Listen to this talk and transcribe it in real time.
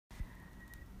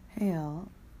Hey y'all,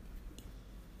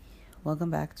 welcome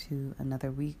back to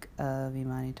another week of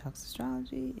Imani Talks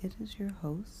Astrology. It is your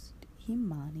host,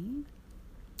 Imani.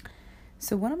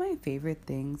 So one of my favorite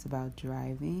things about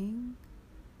driving,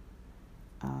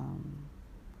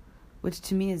 which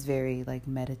to me is very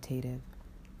meditative,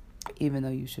 even though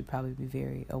you should probably be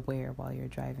very aware while you're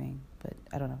driving, but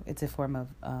I don't know, it's a form of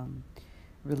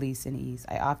release and ease.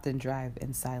 I often drive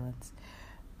in silence.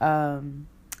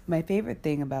 My favorite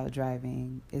thing about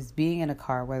driving is being in a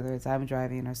car, whether it's I'm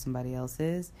driving or somebody else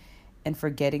is, and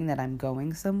forgetting that I'm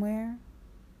going somewhere.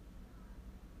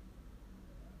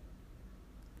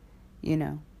 You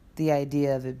know, the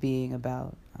idea of it being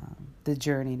about the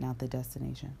journey, not the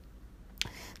destination.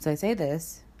 So I say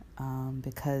this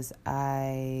because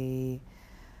I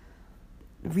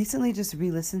recently just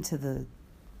re-listened to the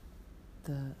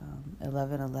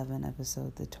 11/11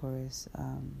 episode, the Taurus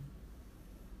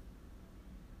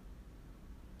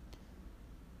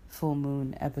full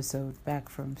moon episode back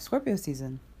from Scorpio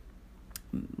season.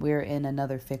 We're in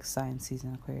another fixed sign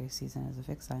season. Aquarius season is a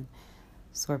fixed sign.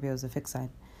 Scorpio is a fixed sign.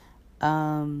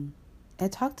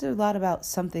 It talked a lot about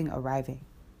something arriving,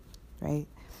 right?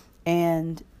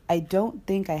 And I don't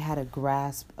think I had a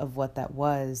grasp of what that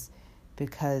was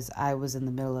because I was in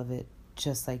the middle of it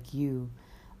just like you.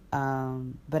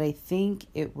 But I think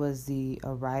it was the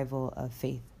arrival of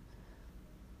faith,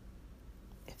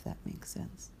 if that makes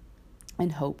sense,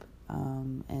 and hope,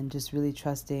 and just really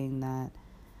trusting that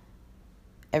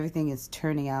everything is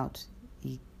turning out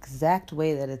the exact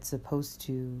way that it's supposed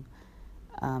to.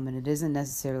 And it isn't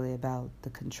necessarily about the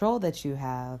control that you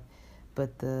have,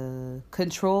 but the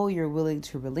control you're willing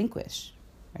to relinquish,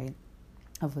 right,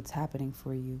 of what's happening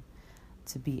for you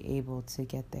to be able to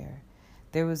get there.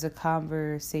 There was a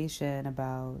conversation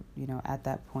about, at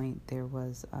that point there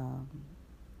was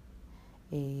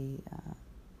a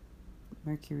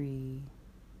Mercury,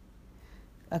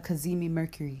 a Cazimi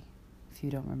Mercury, if you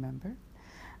don't remember,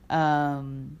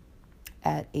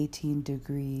 at 18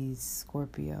 degrees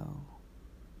Scorpio,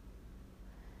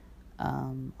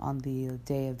 on the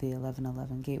day of the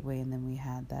 11/11 gateway, and then we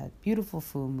had that beautiful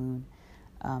full moon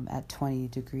at 20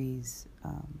 degrees,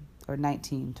 or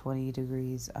 20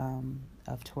 degrees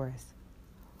of Taurus.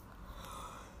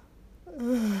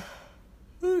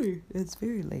 It's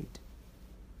very late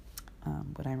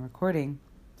when I'm recording,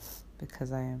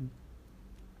 because I am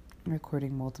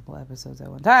recording multiple episodes at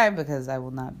one time, because I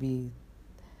will not be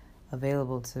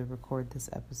available to record this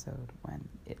episode when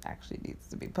it actually needs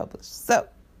to be published. So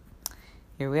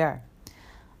here we are.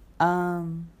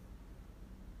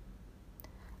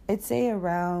 I'd say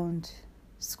around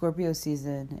Scorpio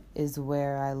season is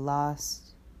where I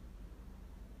lost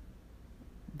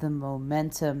the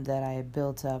momentum that I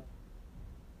built up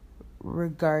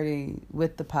regarding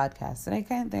with the podcast. And I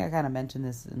think I kind of mentioned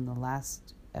this in the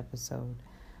last episode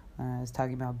when I was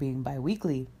talking about being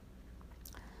bi-weekly.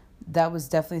 That was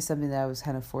definitely something that I was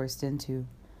kind of forced into.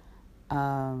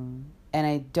 And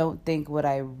I don't think what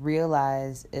I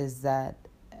realized is that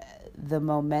the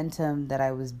momentum that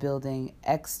I was building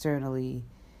externally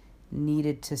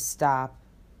needed to stop,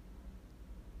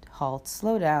 halt,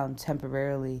 slow down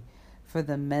temporarily for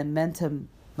the momentum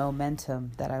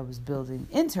that I was building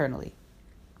internally.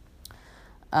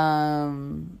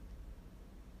 And,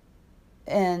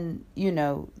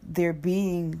 there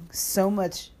being so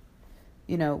much,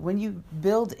 when you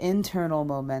build internal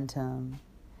momentum,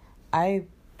 I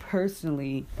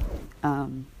personally,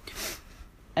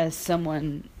 as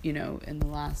someone, in the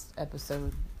last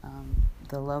episode,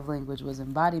 the love language was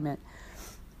embodiment,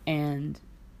 and,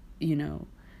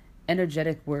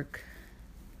 energetic work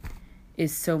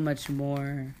is so much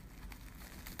more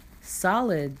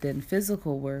solid than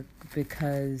physical work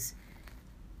because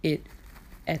it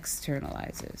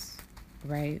externalizes,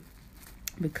 right?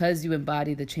 Because you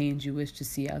embody the change you wish to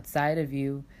see outside of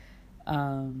you,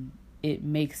 it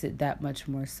makes it that much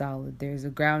more solid. There's a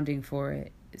grounding for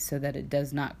it so that it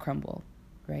does not crumble,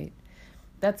 right?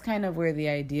 That's kind of where the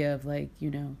idea of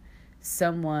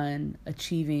someone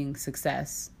achieving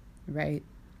success, right,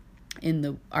 in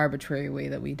the arbitrary way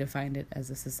that we defined it as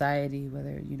a society,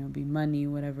 whether, be money,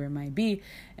 whatever it might be,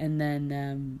 and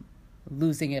then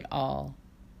losing it all,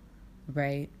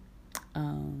 right?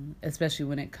 Especially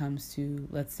when it comes to,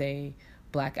 let's say,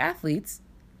 Black athletes,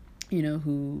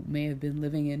 who may have been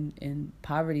living in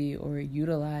poverty or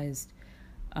utilized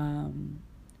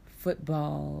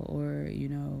football or,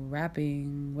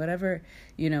 rapping, whatever,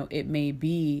 it may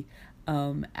be,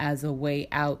 as a way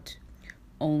out,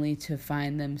 only to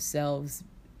find themselves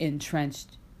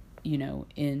entrenched,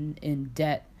 in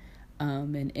debt,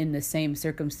 and in the same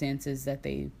circumstances that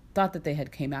they thought that they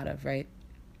had came out of, right?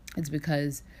 It's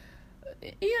because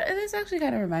Yeah, this actually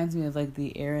kind of reminds me of like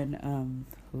the Aaron,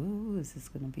 is this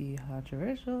going to be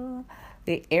controversial?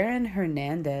 The Aaron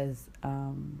Hernandez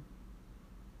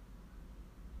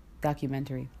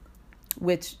documentary,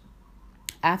 which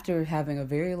after having a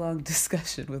very long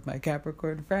discussion with my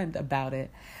Capricorn friend about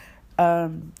it,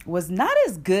 was not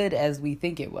as good as we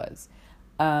think it was.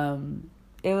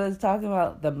 It was talking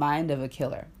about the mind of a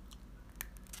killer,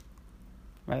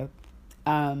 right?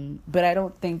 But I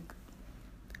don't think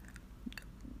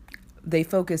they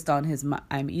focused on his,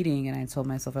 I'm eating, and I told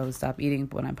myself I would stop eating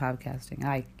when I'm podcasting.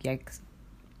 Yikes.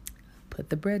 Put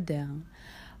the bread down.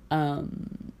 They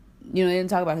didn't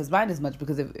talk about his mind as much,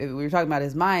 because if we were talking about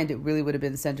his mind, it really would have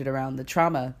been centered around the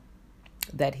trauma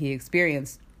that he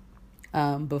experienced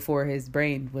before his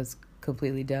brain was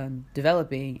completely done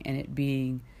developing and it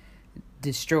being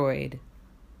destroyed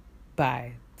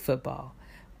by football,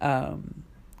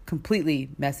 completely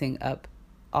messing up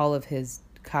all of his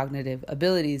cognitive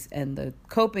abilities and the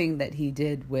coping that he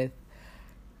did with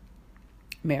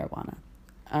marijuana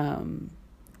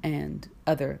and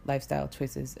other lifestyle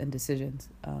choices and decisions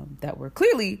that were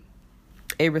clearly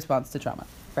a response to trauma,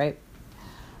 right?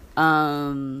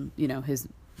 His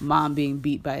mom being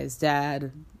beat by his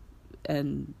dad,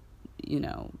 and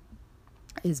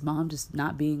his mom just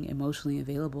not being emotionally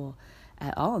available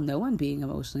at all. No one being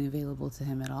emotionally available to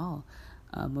him at all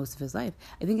most of his life.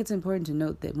 I think it's important to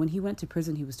note that when he went to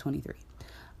prison, he was 23.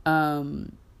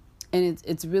 And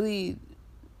it's really...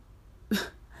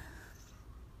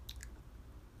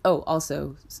 Oh,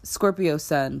 also, Scorpio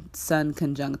sun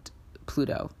conjunct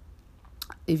Pluto.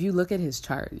 If you look at his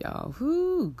chart, y'all,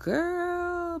 whoo,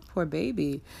 girl, poor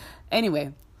baby.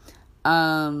 Anyway,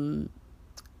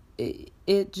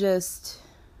 it just,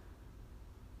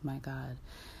 my God,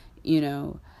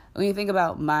 when you think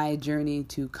about my journey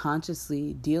to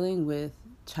consciously dealing with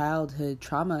childhood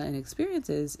trauma and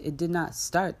experiences, it did not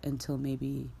start until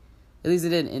maybe, at least it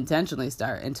didn't intentionally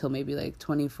start until maybe like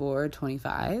 24,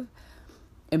 25.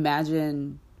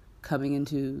 Imagine coming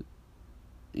into,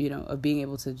 of being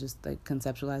able to just like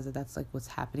conceptualize that that's like what's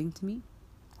happening to me,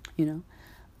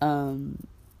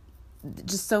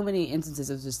 just so many instances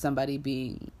of just somebody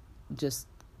being just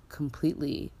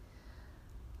completely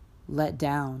let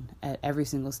down at every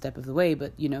single step of the way.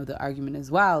 But, the argument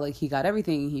is, wow, like he got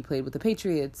everything. He played with the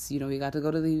Patriots, he got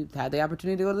to had the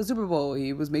opportunity to go to the Super Bowl.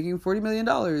 He was making $40 million.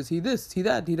 He this, he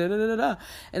that, he da da da da.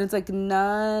 And it's like,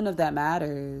 none of that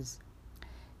matters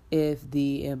if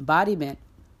the embodiment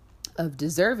of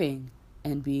deserving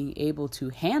and being able to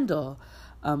handle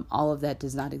all of that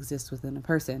does not exist within a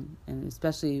person. And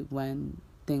especially when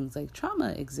things like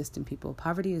trauma exist in people.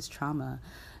 Poverty is trauma,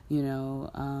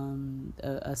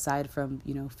 aside from,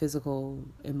 physical,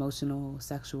 emotional,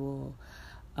 sexual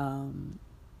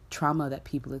trauma that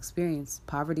people experience.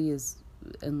 Poverty is,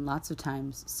 and lots of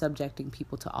times, subjecting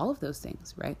people to all of those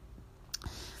things, right?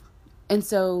 And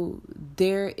so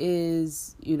there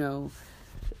is,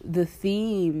 the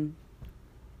theme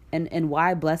and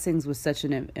why Blessings was such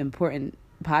an important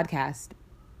podcast,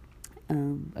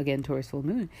 again, Taurus full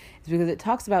moon, is because it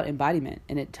talks about embodiment,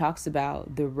 and it talks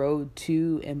about the road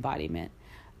to embodiment,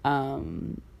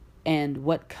 and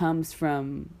what comes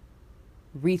from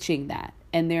reaching that.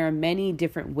 And there are many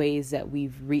different ways that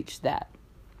we've reached that.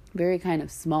 Very kind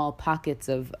of small pockets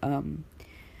of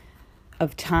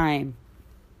time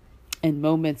and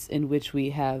moments in which we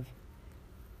have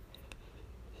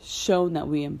shown that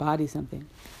we embody something.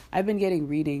 I've been getting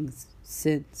readings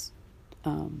since,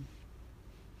 I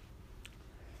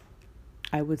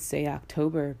would say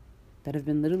October, that have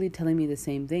been literally telling me the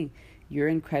same thing. You're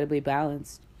incredibly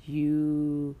balanced.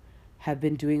 You have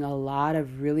been doing a lot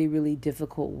of really, really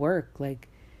difficult work. Like,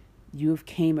 you have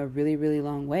came a really, really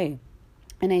long way.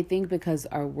 And I think because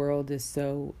our world is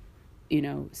so,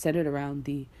 centered around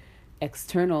the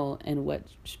external and what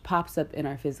pops up in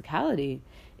our physicality,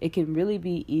 it can really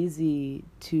be easy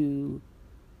to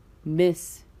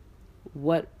miss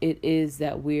what it is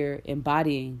that we're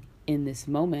embodying in this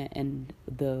moment and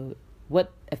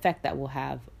what effect that will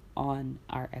have on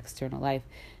our external life,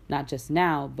 not just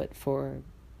now, but for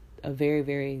a very,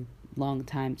 very long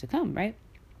time to come, right?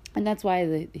 And that's why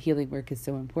the healing work is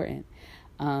so important,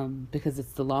 because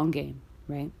it's the long game,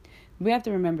 right? We have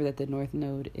to remember that the North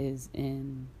Node is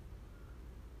in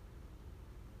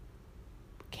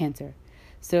Cancer.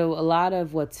 So a lot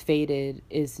of what's faded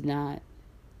is not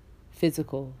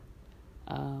physical.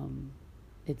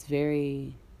 It's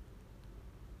very,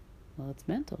 it's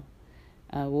mental.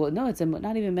 No, it's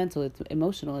not even mental. It's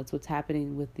emotional. It's what's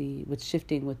happening with what's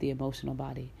shifting with the emotional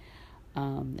body,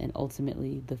 and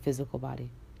ultimately the physical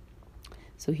body.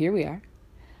 So here we are,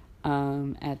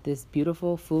 at this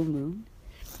beautiful full moon,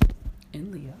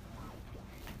 in Leo,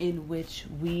 in which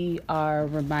we are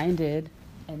reminded,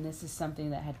 and this is something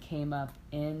that had came up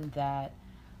in that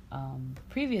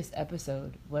previous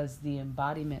episode, was the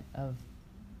embodiment of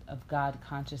God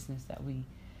consciousness that we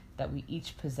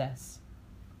each possess.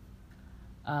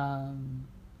 The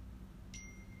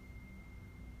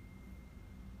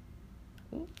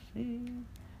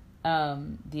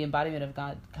embodiment of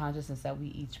God consciousness that we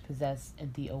each possess,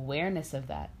 and the awareness of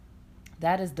that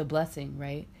is the blessing,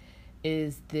 right?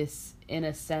 Is this, in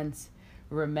a sense,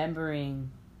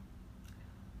 remembering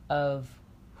of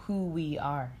who we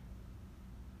are.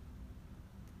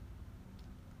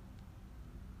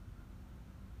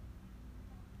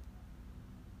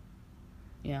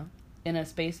 You know, in a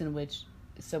space in which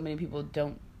so many people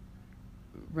don't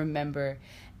remember.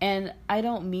 And I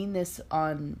don't mean this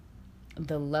on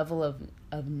the level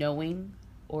of knowing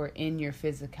or in your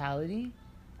physicality.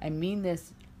 I mean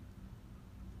this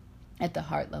at the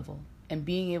heart level, and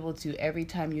being able to, every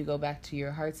time you go back to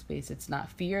your heart space, it's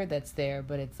not fear that's there,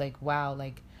 but it's like, wow,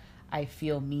 like I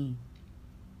feel me.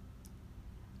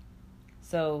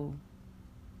 So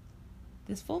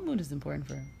this full moon is important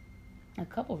for a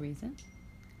couple reasons.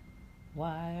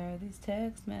 Why are these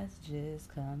text messages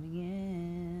coming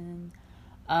in?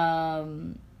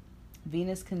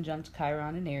 Venus conjunct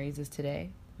Chiron in Aries is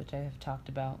today, which I have talked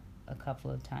about a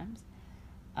couple of times.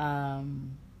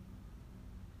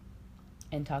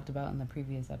 And talked about in the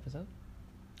previous episode.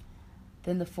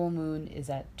 Then the full moon is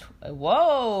at,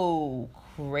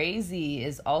 crazy,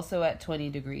 is also at 20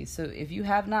 degrees. So if you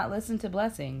have not listened to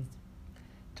Blessings,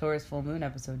 Taurus full moon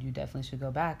episode, you definitely should go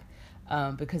back,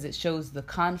 because it shows the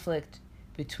conflict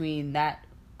between that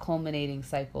culminating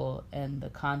cycle and the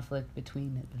conflict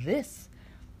between this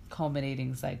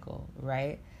culminating cycle,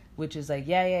 right? Which is like,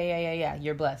 yeah,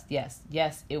 you're blessed. Yes,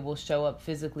 it will show up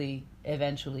physically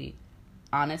eventually.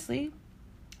 Honestly,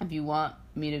 if you want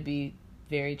me to be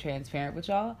very transparent with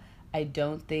y'all, I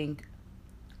don't think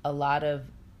a lot of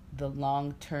the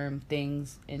long-term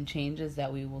things and changes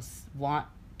that we will want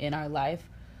in our life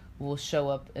will show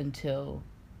up until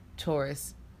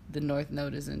Taurus, the North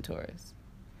Node is in Taurus.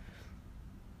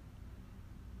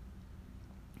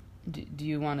 Do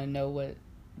you want to know what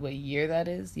year that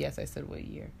is? Yes, I said what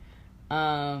year.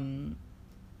 That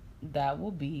will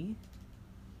be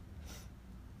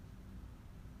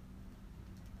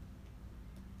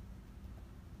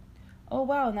oh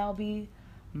wow, and that'll be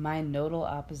my nodal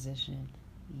opposition.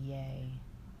 Yay.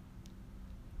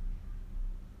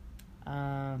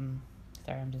 Sorry,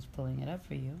 I'm just pulling it up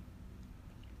for you.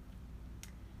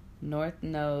 North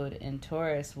Node in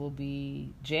Taurus will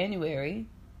be January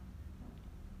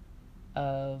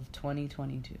of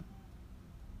 2022.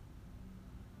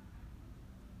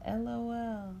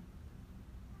 LOL.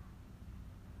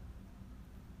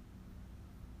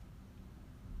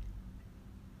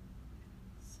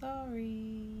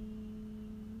 Sorry.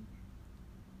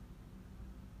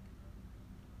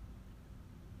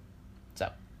 So,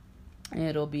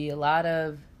 it'll be a lot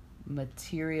of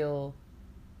material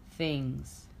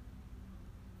things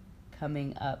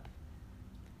coming up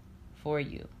for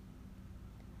you,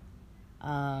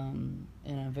 in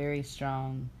a very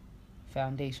strong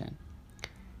foundation.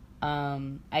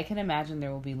 I can imagine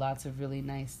there will be lots of really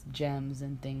nice gems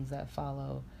and things that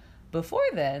follow before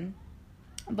then,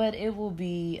 but it will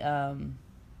be, I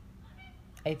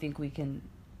think we can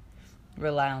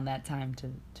rely on that time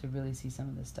to really see some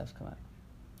of this stuff come up,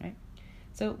 right?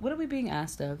 So what are we being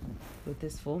asked of with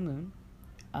this full moon?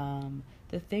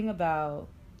 The thing about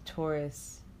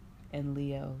Taurus and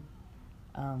Leo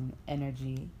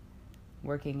energy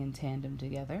working in tandem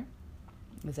together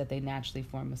is that they naturally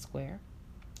form a square.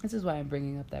 This is why I'm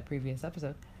bringing up that previous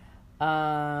episode.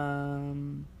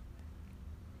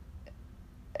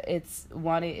 It's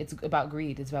about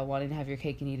greed. It's about wanting to have your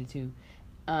cake and eat it too.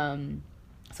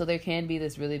 So there can be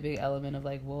this really big element of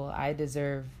like, well, I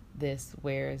deserve this.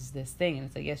 Where's this thing? And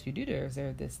it's like, yes, you do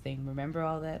deserve this thing. Remember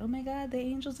all that? Oh my God, the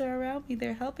angels are around me.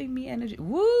 They're helping me. Energy.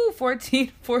 Woo!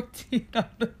 14 on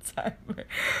the timer.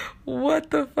 What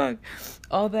the fuck?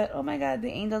 All that. Oh my God, the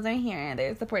angels are here.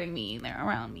 They're supporting me. They're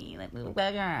around me. Like little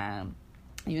background.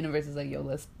 The universe is like, yo,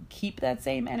 let's keep that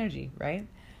same energy, right?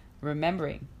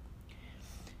 Remembering.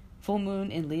 Full moon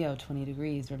in Leo, 20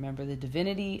 degrees. Remember the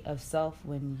divinity of self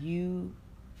when you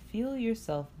feel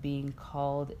yourself being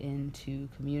called into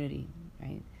community,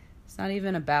 right? It's not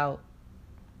even about,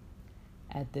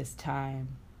 at this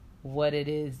time, what it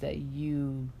is that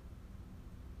you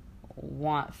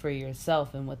want for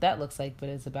yourself and what that looks like, but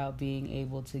it's about being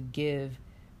able to give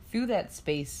through that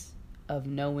space of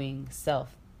knowing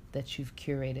self that you've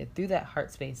curated, through that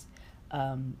heart space,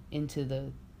 into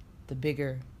the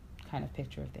bigger kind of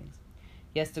picture of things.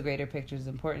 Yes, the greater picture is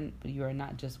important, but you are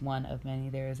not just one of many.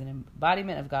 There is an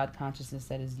embodiment of God consciousness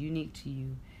that is unique to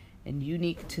you and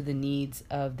unique to the needs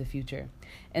of the future.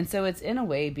 And so it's in a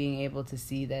way being able to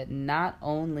see that not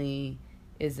only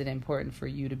is it important for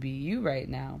you to be you right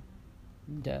now,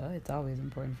 it's always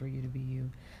important for you to be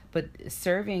you, but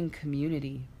serving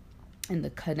community and the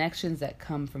connections that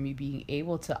come from you being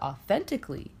able to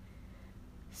authentically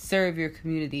serve your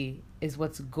community is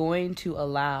what's going to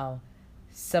allow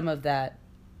some of that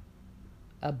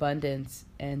abundance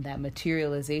and that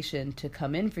materialization to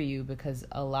come in for you, because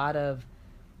a lot of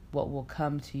what will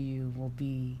come to you will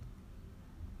be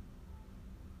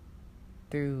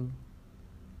through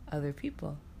other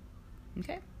people.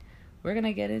 Okay? We're going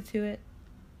to get into it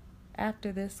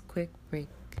after this quick break.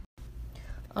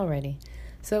 Alrighty.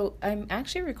 So I'm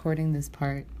actually recording this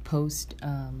part post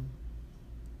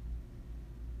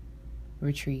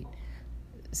retreat.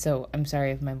 So I'm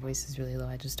sorry if my voice is really low.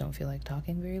 I just don't feel like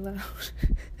talking very loud.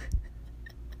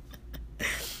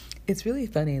 It's really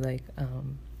funny.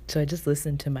 So I just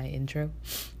listened to my intro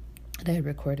that I had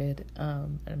recorded.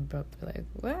 And I'm probably like,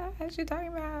 what is she talking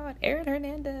about? Aaron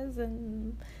Hernandez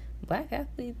and black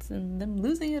athletes and them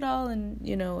losing it all,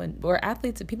 and or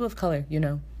athletes and people of color,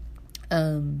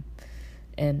 and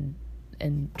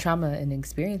trauma and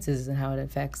experiences and how it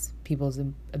affects people's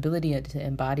ability to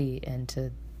embody and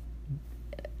to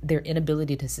their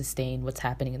inability to sustain what's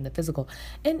happening in the physical.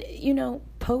 And,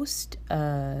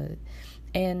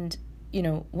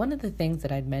 one of the things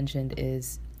that I'd mentioned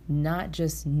is not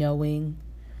just knowing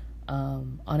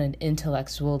on an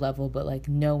intellectual level, but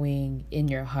knowing in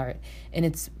your heart. And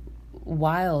it's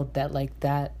wild that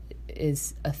that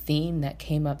is a theme that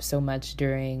came up so much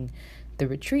during the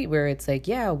retreat, where it's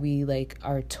we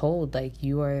are told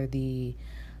you are the,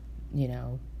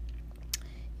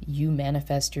 you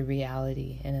manifest your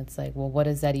reality. And it's well, what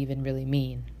does that even really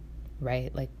mean?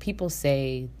 Right? People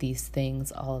say these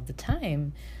things all of the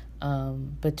time.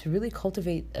 But to really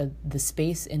cultivate the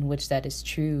space in which that is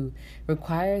true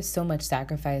requires so much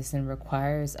sacrifice, and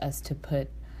requires us to put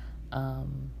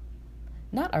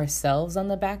not ourselves on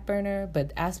the back burner,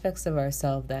 but aspects of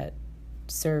ourselves that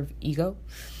serve ego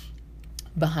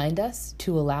behind us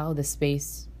to allow the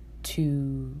space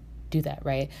to do that,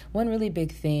 right? One really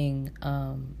big thing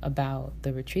about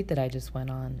the retreat that I just went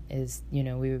on is, we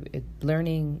were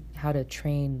learning how to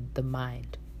train the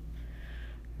mind,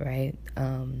 right?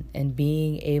 And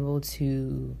being able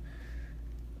to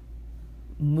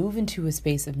move into a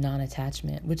space of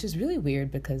non-attachment, which is really weird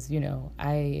because,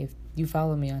 if you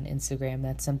follow me on Instagram,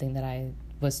 that's something that I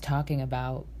was talking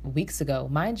about weeks ago.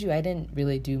 Mind you, I didn't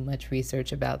really do much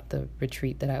research about the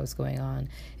retreat that I was going on.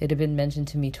 It had been mentioned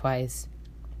to me twice,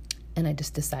 and I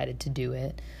just decided to do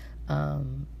it.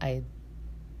 I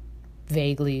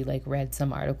vaguely read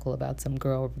some article about some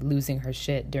girl losing her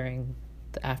shit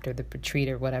after the retreat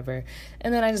or whatever,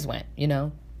 and then I just went,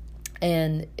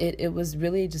 and it was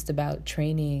really just about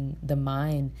training the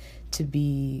mind to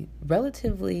be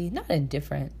relatively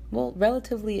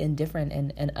indifferent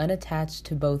and unattached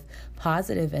to both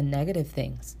positive and negative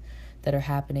things that are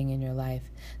happening in your life.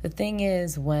 The thing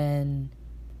is,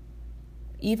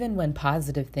 even when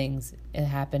positive things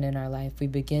happen in our life, we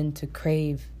begin to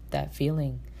crave that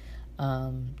feeling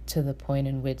to the point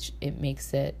in which it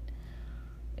makes it,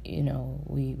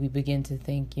 we begin to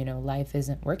think, life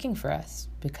isn't working for us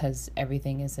because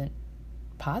everything isn't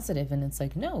positive. And it's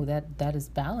no, that is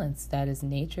balance. That is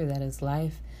nature. That is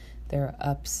life. There are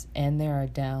ups and there are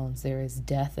downs. There is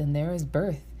death and there is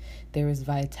birth. There is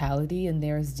vitality and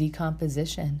there is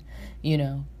decomposition.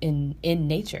 In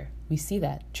nature, we see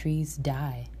that trees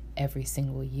die every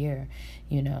single year.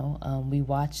 We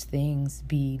watch things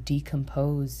be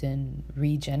decomposed and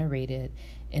regenerated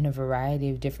in a variety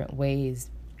of different ways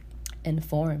and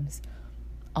forms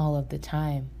all of the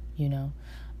time.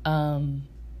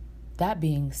 That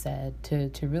being said,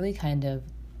 to really kind of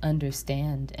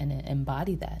understand and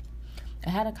embody that, I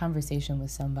had a conversation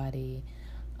with somebody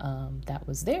that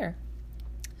was there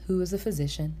who was a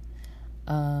physician,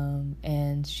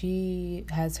 and she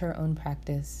has her own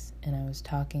practice, and I was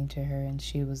talking to her, and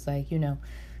she was like,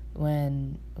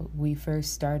 when we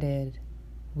first started,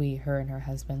 her and her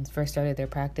husband first started their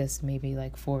practice maybe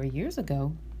 4 years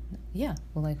ago.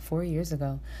 4 years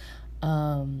ago,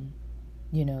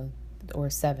 or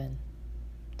 7.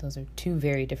 Those are two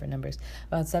very different numbers.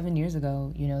 About 7 years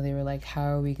ago, they were how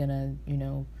are we gonna,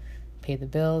 pay the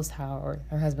bills? Or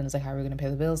her husband was how are we gonna pay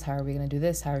the bills? How are we gonna do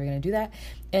this? How are we gonna do that?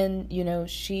 And,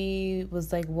 she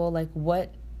was well,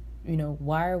 what,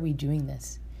 why are we doing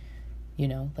this?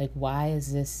 Why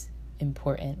is this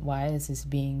important? Why is this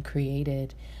being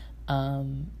created?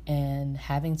 And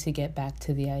having to get back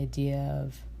to the idea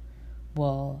of,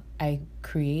 well, I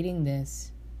creating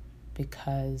this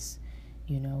because,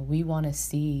 we want to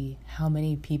see how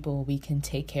many people we can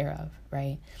take care of,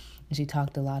 right? And she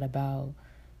talked a lot about,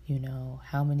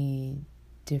 how many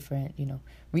different,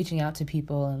 reaching out to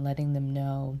people and letting them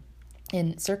know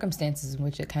in circumstances in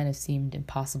which it kind of seemed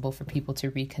impossible for people to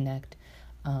reconnect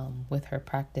with her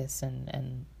practice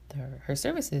and her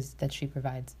services that she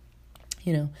provides,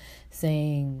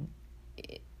 saying,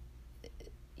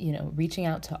 reaching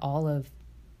out to all of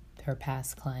her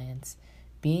past clients,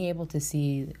 being able to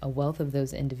see a wealth of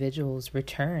those individuals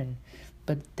return,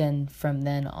 but then from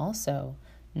then also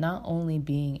not only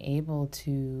being able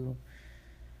to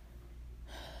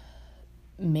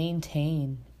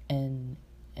maintain and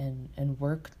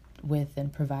work with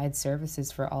and provide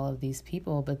services for all of these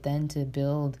people, but then to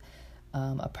build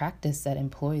a practice that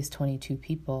employs 22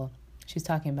 people. She's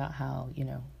talking about how,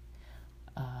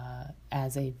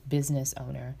 as a business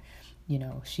owner,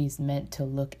 she's meant to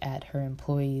look at her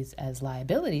employees as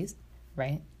liabilities,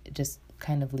 right? Just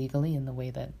kind of legally in the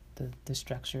way that the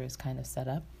structure is kind of set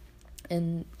up.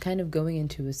 And kind of going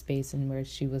into a space in where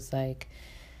she was like,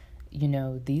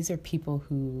 these are people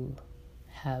who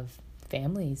have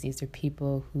families. These are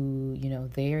people who,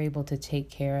 they are able to take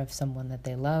care of someone that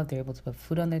they love. They're able to put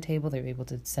food on their table. They're able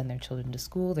to send their children to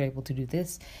school. They're able to do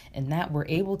this and that. We're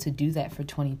able to do that for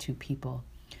 22 people,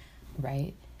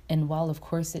 right? And while, of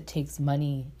course, it takes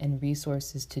money and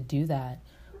resources to do that,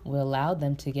 what allowed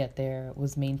them to get there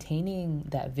was maintaining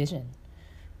that vision,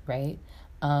 right?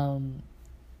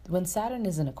 When Saturn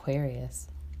is in Aquarius,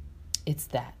 it's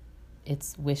that.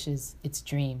 It's wishes, it's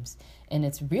dreams, and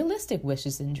it's realistic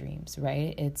wishes and dreams,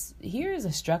 right? It's, here's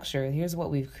a structure, here's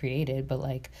what we've created, but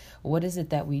like, what is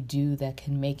it that we do that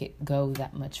can make it go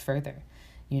that much further?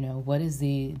 What is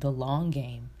the long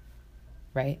game,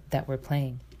 right, that we're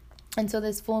playing? And so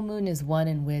this full moon is one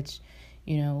in which,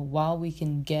 while we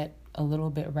can get a little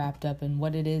bit wrapped up in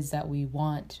what it is that we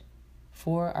want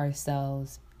for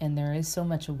ourselves, and there is so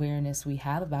much awareness we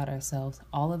have about ourselves,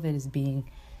 all of it is being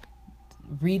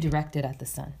redirected at the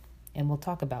sun. And we'll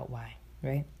talk about why,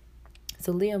 right?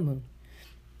 So Leo moon,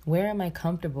 where am I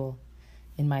comfortable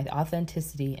in my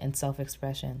authenticity and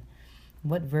self-expression?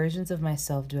 What versions of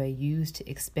myself do I use to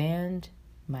expand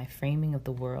my framing of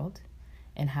the world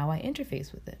and how I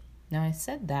interface with it? Now, I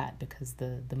said that because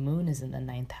the moon is in the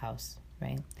 9th house,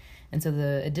 right? And so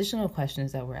the additional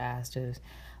questions that were asked is,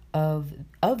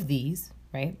 of these,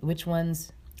 right, which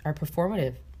ones are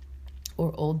performative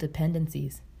or old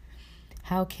dependencies?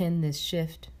 How can this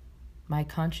shift my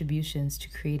contributions to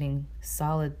creating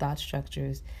solid thought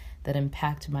structures that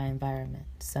impact my environment?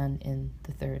 Sun in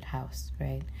the 3rd house,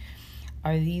 right?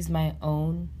 Are these my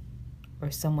own or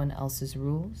someone else's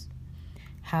rules?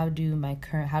 How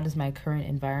does my current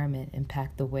environment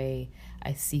impact the way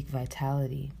I seek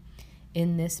vitality?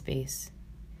 In this space,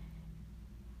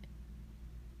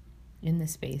 to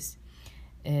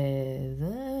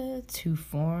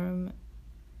form.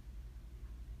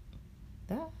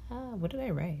 What did I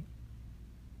write?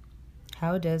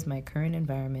 How does my current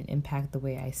environment impact the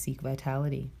way I seek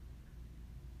vitality?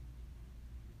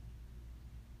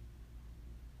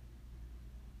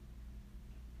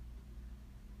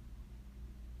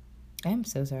 I am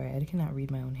so sorry. I cannot read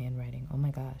my own handwriting. Oh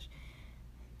my gosh.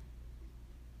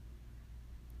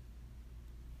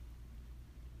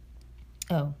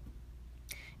 Oh.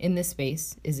 In this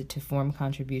space, is it to form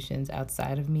contributions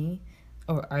outside of me?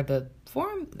 Or are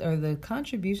the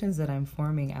contributions that I'm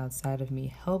forming outside of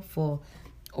me helpful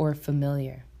or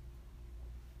familiar?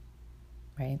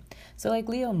 Right? So like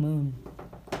Leo moon,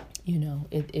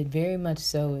 it very much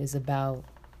so is about,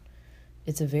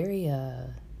 it's a very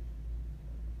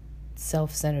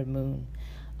self-centered moon,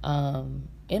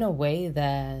 in a way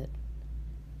that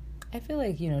I feel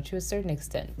like, to a certain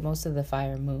extent, most of the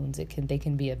fire moons, they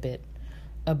can be a bit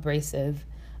abrasive,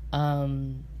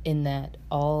 in that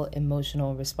all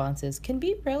emotional responses can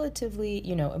be relatively,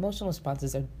 emotional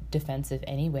responses are defensive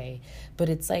anyway, but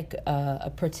it's like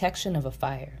a protection of a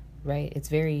fire, right? It's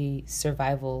very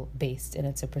survival based, and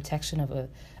it's a protection of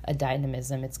a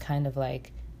dynamism. It's kind of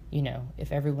like,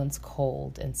 if everyone's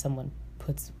cold and someone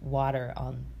puts water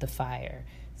on the fire,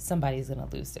 somebody's going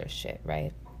to lose their shit,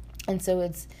 right? And so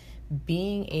it's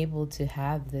being able to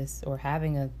have this, or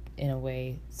having in a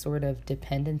way, sort of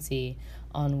dependency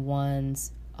on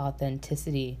one's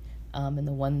authenticity, and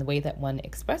the way that one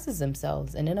expresses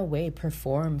themselves, and in a way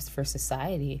performs for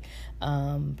society,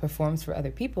 performs for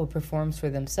other people, performs for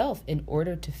themselves in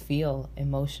order to feel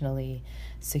emotionally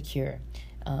secure.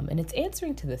 And it's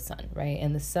answering to the sun, right?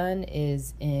 And the sun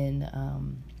is in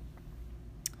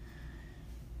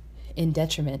in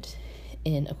detriment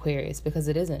in Aquarius, because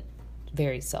it isn't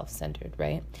very self-centered,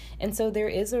 right? And so there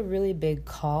is a really big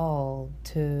call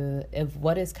to of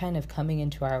what is kind of coming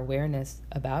into our awareness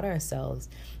about ourselves.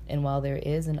 And while there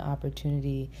is an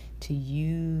opportunity to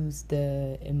use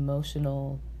the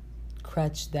emotional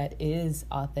crutch that is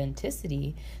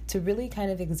authenticity, to really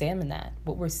kind of examine that.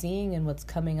 What we're seeing and what's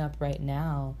coming up right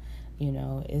now,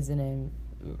 is in a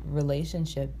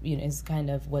relationship, is kind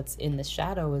of what's in the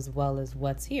shadow as well as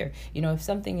what's here. If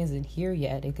something isn't here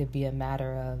yet, it could be a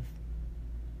matter of,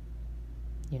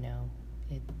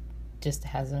 it just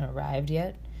hasn't arrived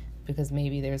yet, because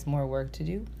maybe there's more work to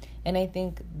do. And I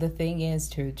think the thing is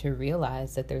to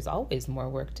realize that there's always more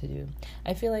work to do.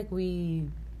 I feel like we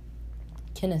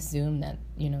can assume that,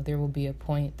 there will be a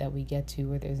point that we get to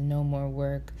where there's no more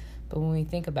work. But when we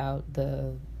think about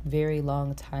the very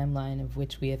long timeline of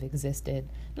which we have existed,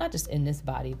 not just in this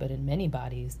body, but in many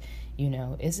bodies,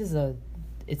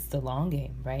 it's the long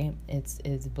game, right?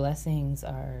 It's blessings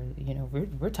are,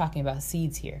 we're talking about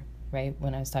seeds here, right?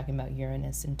 When I was talking about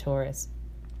Uranus and Taurus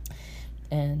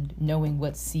and knowing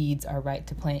what seeds are right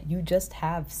to plant, you just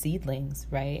have seedlings,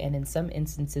 right? And in some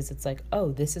instances, it's like,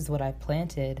 oh, this is what I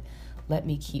planted. Let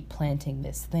me keep planting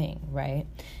this thing, right?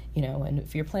 And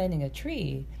if you're planting a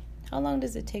tree, how long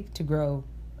does it take to grow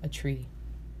a tree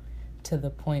to the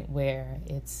point where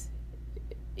it's,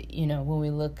 when we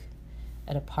look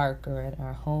at a park or at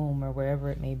our home or wherever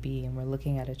it may be, and we're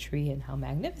looking at a tree and how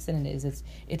magnificent it is,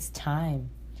 it's time,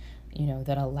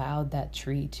 that allowed that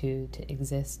tree to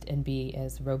exist and be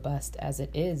as robust as it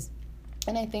is.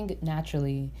 And I think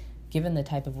naturally, given the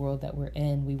type of world that we're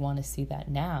in, we want to see that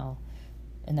now.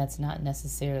 And that's not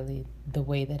necessarily the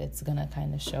way that it's going to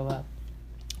kind of show up.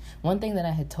 One thing that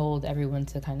I had told everyone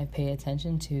to kind of pay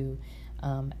attention to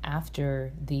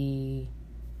after the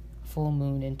full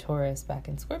moon in Taurus back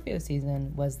in Scorpio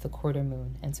season was the quarter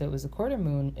moon. And so it was a quarter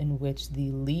moon in which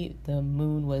the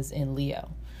moon was in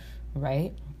Leo,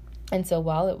 right? And so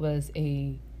while it was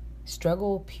a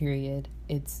struggle period,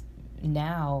 it's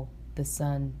now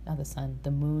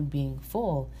the moon being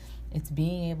full, it's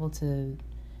being able to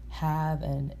have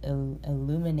an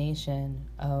illumination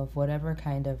of whatever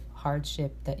kind of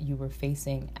hardship that you were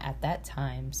facing at that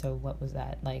time. So what was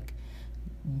that, like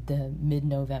the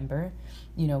mid-November,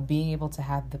 being able to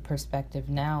have the perspective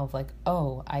now of like,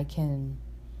 oh, I can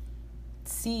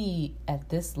see at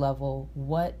this level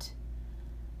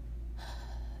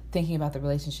thinking about the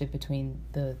relationship between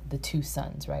the two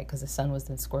suns, right? Because the sun was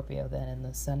in Scorpio then and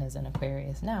the sun is in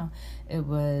Aquarius now. It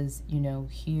was,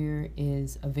 here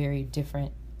is a very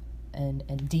different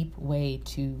and deep way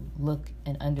to look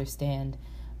and understand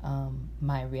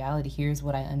my reality. Here's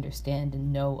what I understand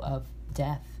and know of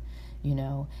death,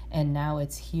 and now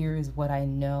here's what I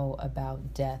know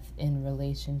about death in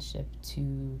relationship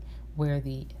to where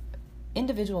the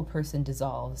individual person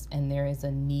dissolves and there is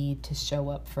a need to show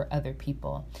up for other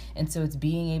people. And so it's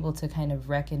being able to kind of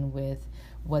reckon with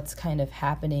what's kind of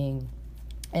happening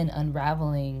and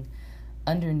unraveling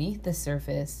underneath the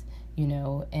surface,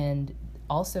 and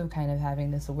also kind of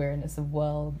having this awareness of,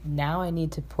 well, now I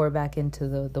need to pour back into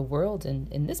the world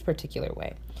in this particular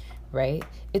way, right?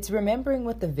 It's remembering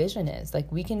what the vision is. Like,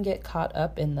 we can get caught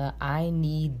up in the, I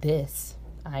need this,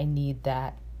 I need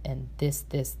that, and this,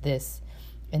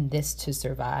 and this to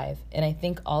survive. And I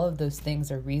think all of those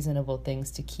things are reasonable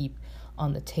things to keep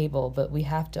on the table, but we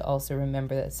have to also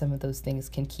remember that some of those things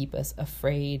can keep us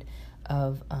afraid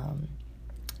of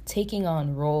taking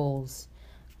on roles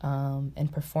and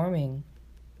performing,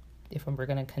 if we're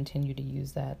going to continue to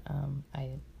use that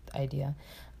idea,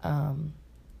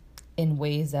 in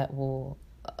ways that will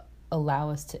allow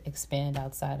us to expand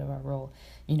outside of our role.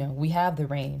 We have the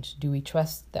range. Do we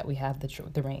trust that we have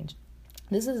the range?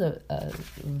 This is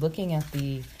looking at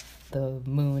the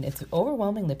moon. It's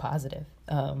overwhelmingly positive.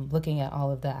 Looking at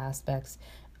all of the aspects,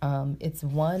 it's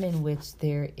one in which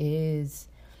there is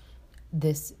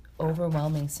this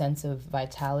overwhelming sense of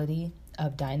vitality,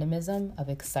 of dynamism, of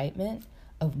excitement,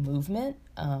 of movement,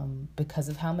 because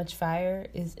of how much fire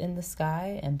is in the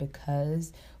sky, and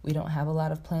because we don't have a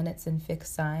lot of planets in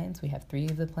fixed signs. We have 3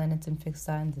 of the planets in fixed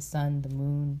signs: the sun, the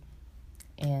moon,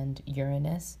 and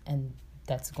Uranus, and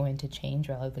that's going to change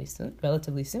relatively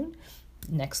soon,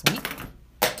 next week,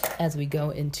 as we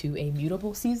go into a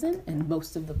mutable season, and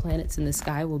most of the planets in the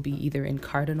sky will be either in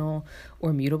cardinal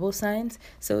or mutable signs.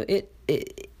 So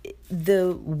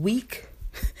the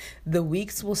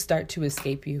weeks will start to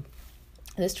escape you.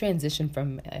 This transition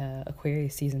from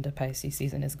Aquarius season to Pisces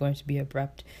season is going to be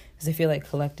abrupt, because I feel like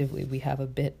collectively we have a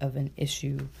bit of an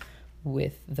issue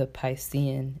with the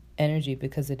Piscean energy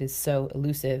because it is so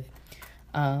elusive.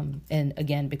 And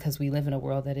again, because we live in a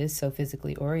world that is so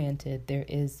physically oriented, there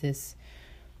is this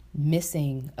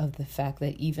missing of the fact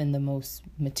that even the most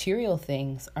material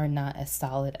things are not as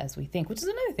solid as we think, which is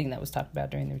another thing that was talked about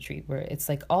during the retreat, where it's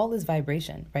like all is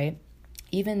vibration, right?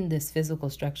 Even this physical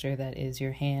structure that is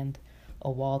your hand, a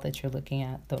wall that you're looking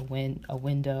at, a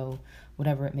window,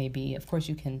 whatever it may be. Of course,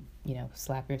 you can,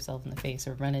 slap yourself in the face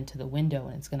or run into the window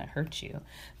and it's going to hurt you.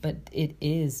 But it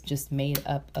is just made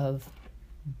up of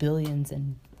billions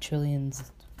and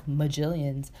trillions,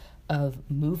 majillions of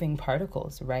moving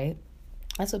particles, right?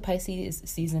 That's what Pisces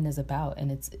season is about.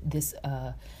 And it's this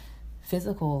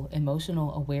physical,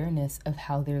 emotional awareness of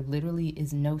how there literally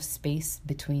is no space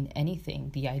between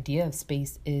anything. The idea of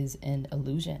space is an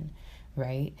illusion,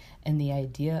 right? And the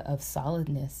idea of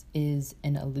solidness is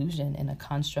an illusion and a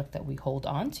construct that we hold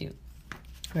on to,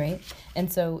 right?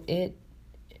 And so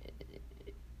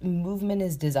movement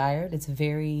is desired. It's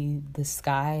the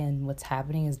sky and what's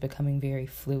happening is becoming very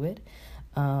fluid.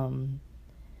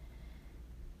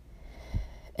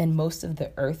 And most of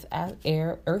the earth,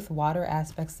 water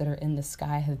aspects that are in the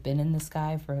sky have been in the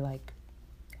sky for like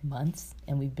months,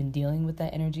 and we've been dealing with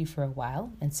that energy for a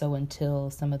while. And so until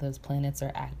some of those planets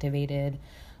are activated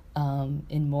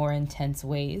in more intense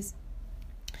ways,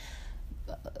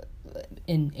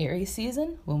 in Aries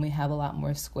season, when we have a lot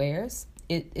more squares,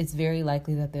 it's very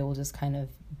likely that they will just kind of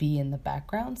be in the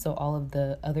background. So all of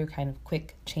the other kind of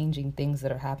quick changing things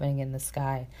that are happening in the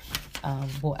sky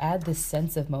will add this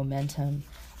sense of momentum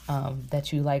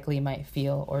that you likely might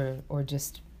feel, or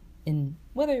just in,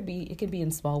 whether it can be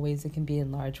in small ways, it can be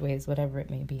in large ways, whatever it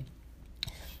may be.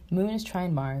 Moon is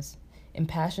trine Mars,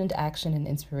 impassioned action and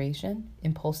inspiration,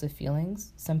 impulsive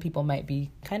feelings. Some people might be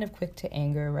kind of quick to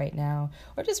anger right now,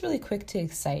 or just really quick to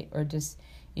excite, or just,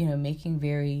 making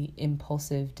very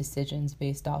impulsive decisions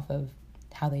based off of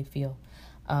how they feel.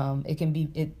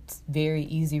 It's very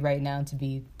easy right now to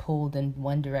be pulled in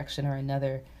one direction or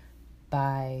another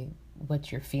by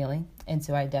what you're feeling. And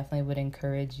so I definitely would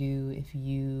encourage you, if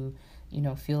you,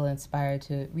 feel inspired,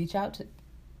 to reach out to,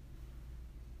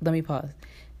 let me pause,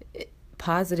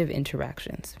 positive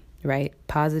interactions, right?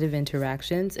 Positive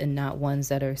interactions, and not ones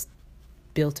that are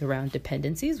built around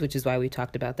dependencies, which is why we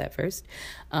talked about that first.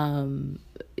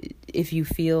 If you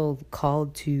feel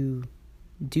called to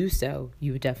do so,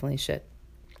 you definitely should.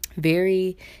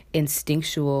 Very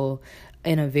instinctual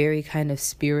in a very kind of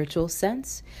spiritual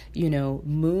sense.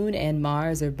 Moon and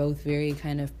Mars are both very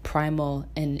kind of primal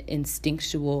and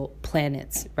instinctual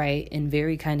planets, right? In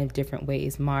very kind of different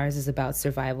ways. Mars is about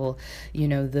survival.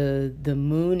 The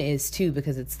moon is too,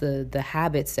 because it's the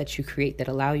habits that you create that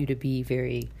allow you to be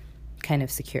very kind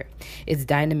of secure. It's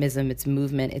dynamism, it's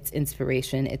movement, it's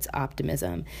inspiration, it's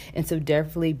optimism. And so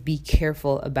definitely be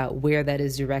careful about where that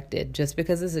is directed. Just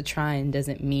because it's a trine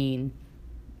doesn't mean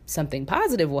something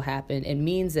positive will happen. It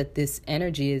means that this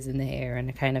energy is in the air,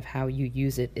 and kind of how you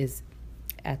use it is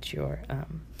at your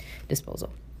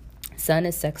disposal. Sun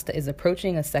is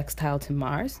approaching a sextile to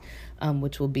Mars,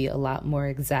 which will be a lot more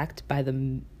exact by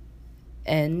the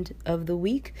end of the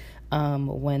week,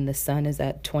 when the sun is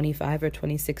at 25 or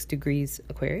 26 degrees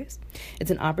Aquarius.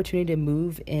 It's an opportunity to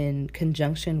move in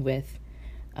conjunction with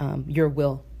your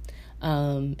will.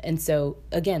 And so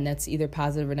again, that's either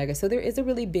positive or negative. So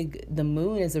the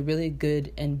moon is a really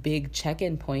good and big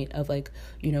check-in point of like,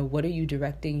 what are you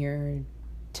directing your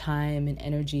time and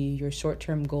energy, your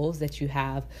short-term goals that you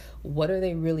have? What are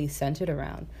they really centered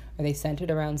around? Are they centered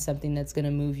around something that's going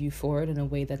to move you forward in a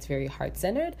way that's very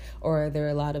heart-centered? Or are there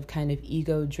a lot of kind of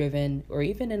ego-driven, or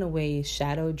even in a way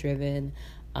shadow-driven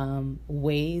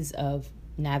ways of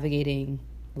navigating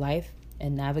life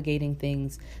and navigating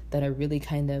things that are really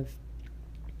kind of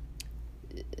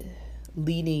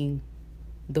leading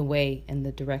the way in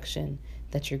the direction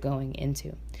that you're going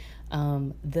into?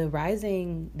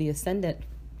 The ascendant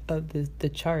of the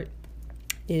chart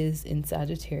is in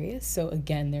Sagittarius. So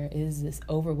again, there is this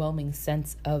overwhelming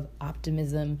sense of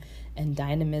optimism and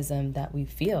dynamism that we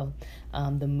feel.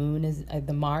 The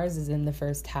Mars is in the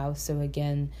first house. So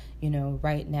again,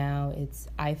 right now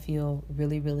I feel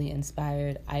really, really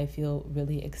inspired. I feel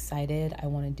really excited. I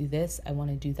want to do this. I want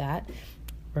to do that.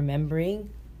 Remembering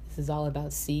this is all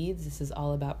about seeds. This is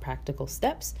all about practical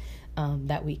steps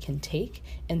that we can take.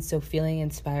 And so feeling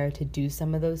inspired to do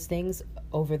some of those things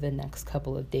over the next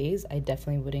couple of days, I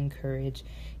definitely would encourage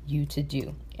you to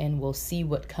do. And we'll see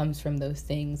what comes from those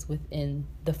things within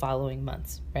the following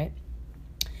months, right?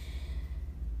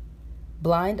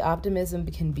 Blind optimism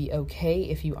can be okay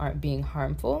if you aren't being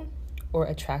harmful, or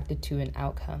attracted to an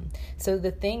outcome. So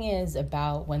the thing is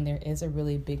about when there is a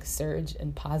really big surge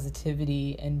in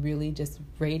positivity and really just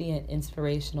radiant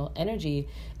inspirational energy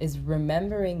is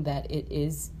remembering that it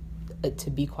is, to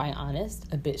be quite honest,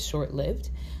 a bit short-lived.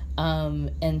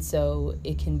 And so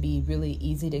it can be really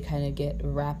easy to kind of get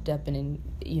wrapped up in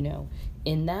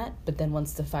that. But then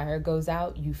once the fire goes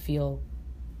out, you feel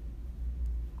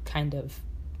kind of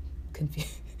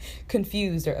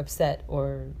confused or upset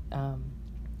or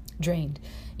drained.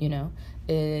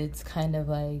 It's kind of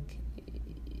like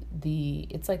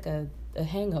it's like a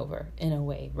hangover in a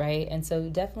way, right? And so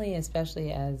definitely,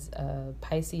 especially as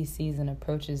Pisces season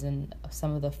approaches and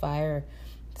some of the fire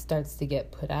starts to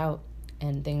get put out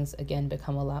and things again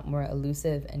become a lot more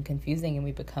elusive and confusing and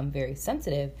we become very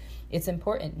sensitive, it's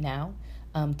important now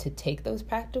to take those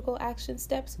practical action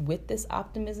steps with this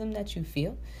optimism that you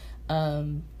feel,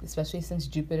 especially since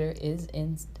Jupiter is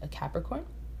in a Capricorn.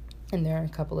 And there are a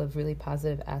couple of really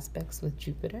positive aspects with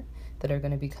Jupiter that are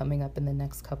going to be coming up in the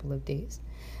next couple of days.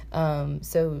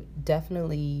 So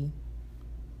definitely,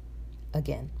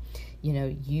 again,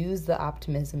 use the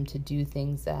optimism to do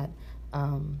things that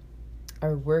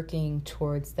are working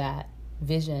towards that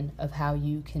vision of how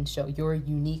you can show your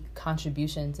unique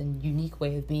contributions and unique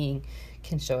way of being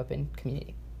can show up in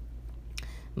community.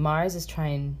 Mars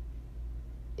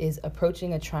is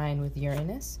approaching a trine with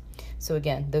Uranus. So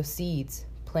again, those seeds,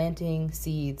 planting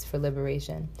seeds for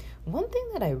liberation. One thing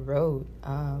that I wrote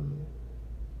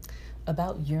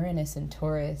about Uranus and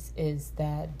Taurus is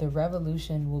that the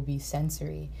revolution will be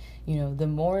sensory. The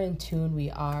more in tune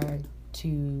we are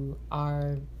to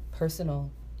our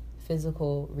personal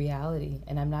physical reality,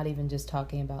 and I'm not even just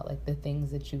talking about like the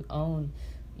things that you own.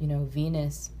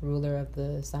 Venus, ruler of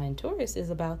the sign Taurus,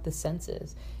 is about the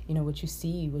senses, what you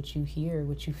see, what you hear,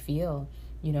 what you feel,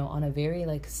 on a very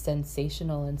like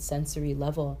sensational and sensory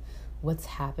level, what's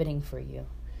happening for you,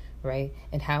 right?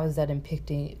 And how is that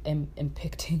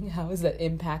how is that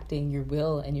impacting your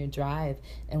will and your drive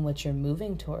and what you're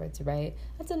moving towards, right?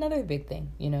 That's another big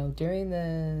thing. During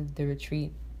the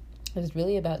retreat, it was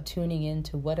really about tuning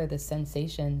into what are the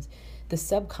sensations.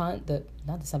 The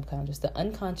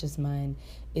unconscious mind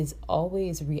is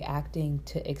always reacting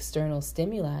to external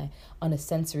stimuli on a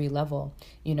sensory level.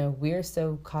 We're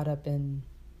so caught up in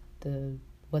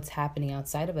what's happening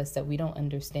outside of us that we don't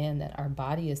understand that our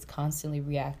body is constantly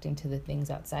reacting to the things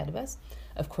outside of us.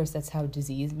 Of course, that's how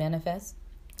disease manifests.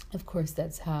 Of course,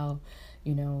 that's how,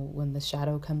 when the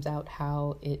shadow comes out,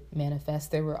 how it manifests.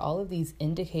 There were all of these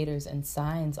indicators and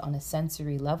signs on a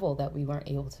sensory level that we weren't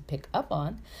able to pick up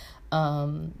on,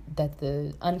 that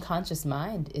the unconscious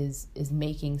mind is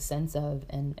making sense of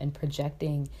and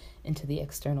projecting into the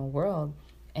external world,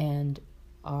 and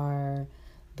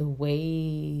the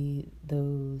way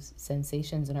those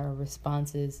sensations and our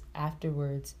responses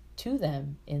afterwards to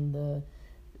them in the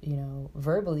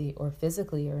verbally or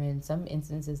physically, or in some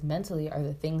instances mentally, are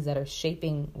the things that are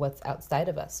shaping what's outside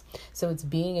of us. So it's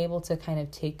being able to kind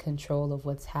of take control of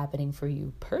what's happening for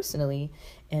you personally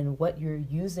and what you're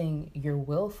using your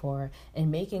will for,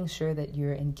 and making sure that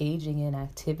you're engaging in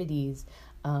activities,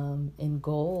 in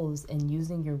goals, and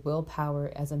using your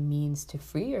willpower as a means to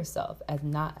free yourself, as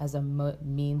not as a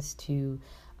means to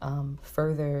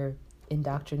further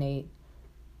indoctrinate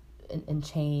and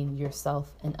chain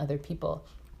yourself and other people.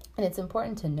 And it's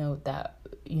important to note that,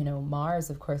 Mars,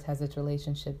 of course, has its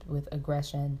relationship with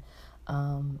aggression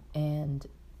and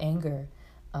anger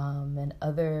and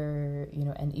other,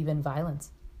 and even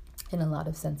violence in a lot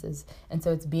of senses. And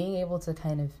so it's being able to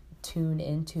kind of tune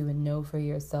into and know for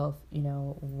yourself,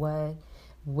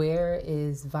 where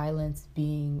is violence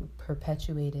being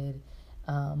perpetuated?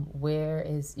 Where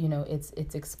is,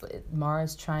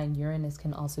 Mars trine Uranus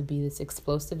can also be this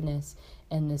explosiveness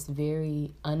and this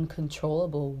very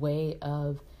uncontrollable way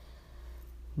of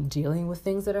dealing with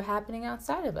things that are happening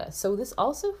outside of us. So this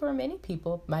also, for many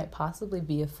people, might possibly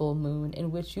be a full moon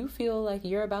in which you feel like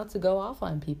you're about to go off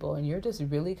on people and you're just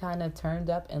really kind of turned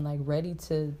up and like ready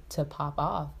to pop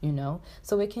off,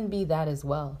 So it can be that as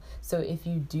well. So if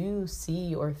you do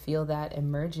see or feel that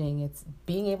emerging, it's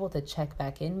being able to check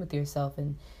back in with yourself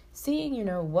and seeing,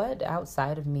 what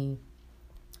outside of me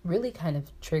really kind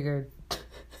of triggered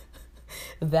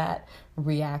that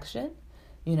reaction.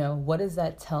 What does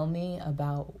that tell me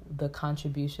about the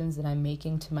contributions that I'm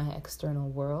making to my external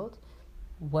world?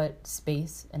 What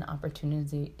space and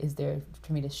opportunity is there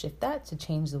for me to shift that, to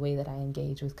change the way that I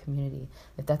engage with community?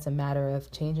 If that's a matter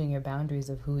of changing your boundaries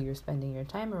of who you're spending your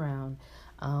time around,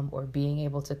 or being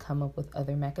able to come up with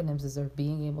other mechanisms, or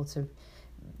being able to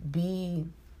be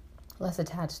less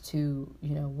attached to,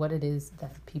 what it is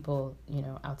that people,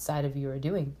 outside of you are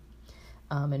doing.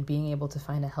 and being able to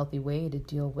find a healthy way to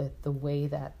deal with the way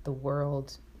that the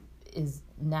world is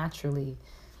naturally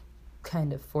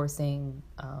kind of forcing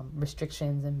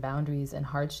restrictions and boundaries and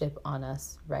hardship on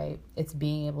us, right? It's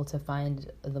being able to find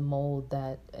the mold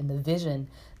that and the vision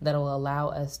that will allow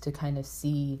us to kind of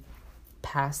see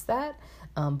past that,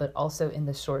 but also in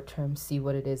the short term, see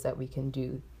what it is that we can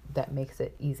do that makes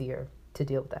it easier to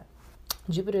deal with that.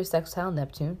 Jupiter sextile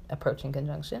Neptune, approaching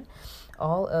conjunction,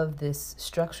 all of this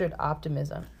structured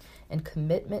optimism and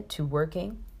commitment to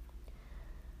working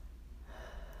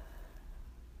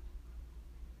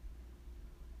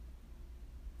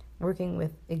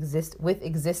with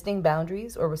existing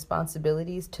boundaries or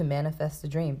responsibilities to manifest the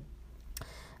dream.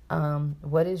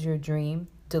 What is your dream,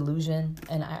 delusion,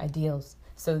 and ideals?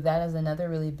 So that is another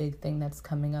really big thing that's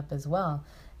coming up as well.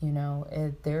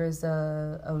 There's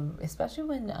especially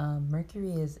when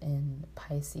Mercury is in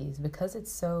Pisces, because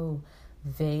it's so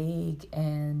vague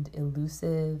and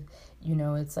elusive,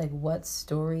 it's like, what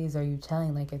stories are you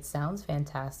telling? Like, it sounds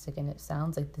fantastic and it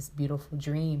sounds like this beautiful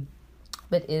dream,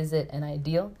 but is it an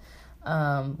ideal?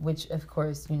 Which, of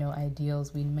course,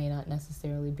 ideals, we may not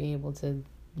necessarily be able to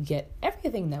get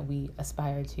everything that we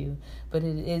aspire to, but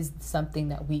it is something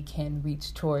that we can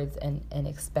reach towards and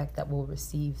expect that we'll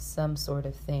receive some sort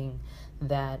of thing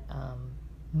that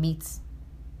meets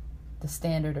the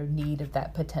standard or need of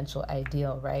that potential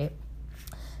ideal, right?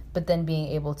 But then being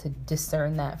able to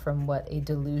discern that from what a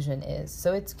delusion is.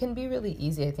 So it can be really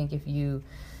easy, I think, if you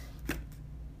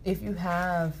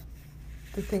have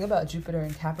the thing about Jupiter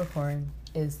in Capricorn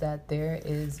is that there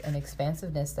is an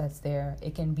expansiveness that's there.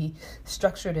 It can be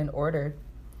structured and ordered,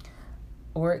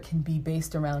 or it can be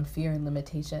based around fear and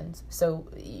limitations. So,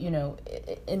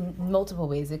 in multiple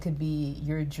ways, it could be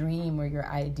your dream or your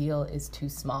ideal is too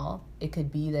small. It could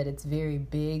be that it's very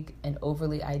big and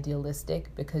overly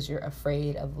idealistic because you're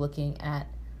afraid of looking at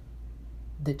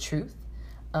the truth,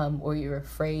 or you're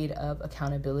afraid of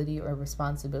accountability or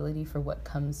responsibility for what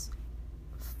comes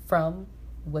from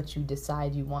what you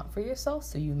decide you want for yourself.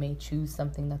 So you may choose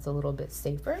something that's a little bit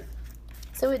safer.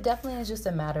 So it definitely is just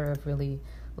a matter of really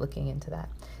looking into that.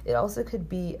 It also could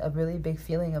be a really big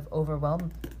feeling of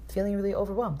feeling really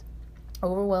overwhelmed.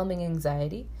 Overwhelming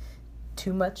anxiety,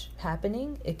 too much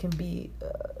happening. It can be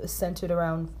centered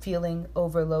around feeling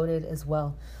overloaded as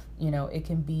well. It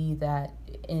can be that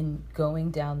in going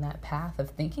down that path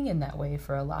of thinking in that way,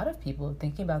 for a lot of people,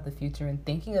 thinking about the future and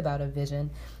thinking about a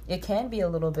vision, it can be a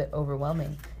little bit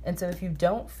overwhelming. And so if you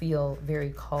don't feel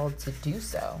very called to do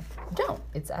so, don't.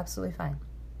 It's absolutely fine.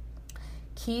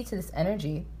 Key to this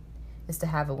energy is to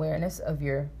have awareness of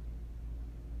your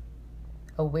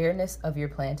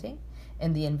planting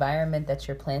and the environment that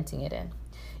you're planting it in.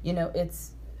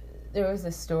 There was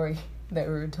this story that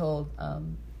we were told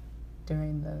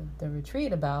during the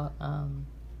retreat about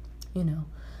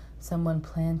someone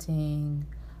planting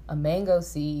a mango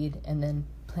seed and then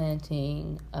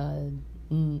planting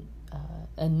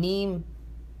a neem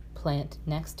plant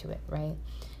next to it, right?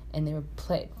 And they were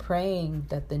praying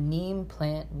that the neem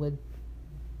plant would,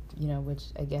 which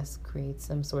I guess creates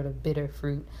some sort of bitter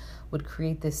fruit, would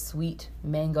create this sweet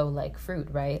mango-like fruit,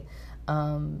 right?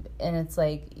 And it's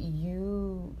like,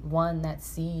 that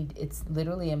seed, it's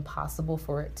literally impossible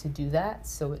for it to do that,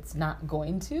 so it's not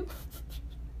going to,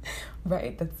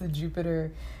 right? That's the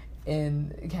Jupiter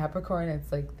in Capricorn. It's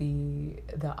like the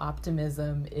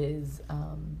optimism is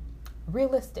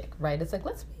realistic, right? It's like,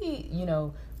 let's be,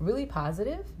 really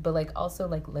positive, but like also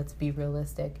like, let's be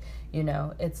realistic.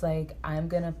 It's like, I'm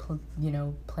gonna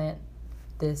plant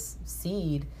this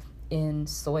seed in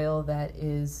soil that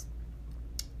is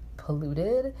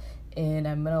polluted, and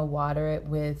I'm gonna water it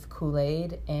with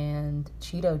Kool-Aid and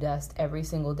Cheeto dust every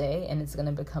single day, and it's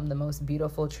gonna become the most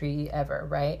beautiful tree ever,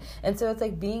 right? And so it's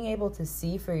like being able to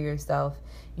see for yourself,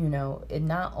 it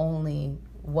not only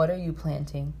what are you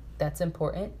planting, that's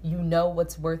important.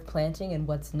 What's worth planting and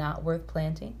what's not worth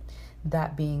planting.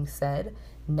 That being said,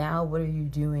 now what are you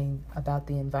doing about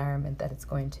the environment that it's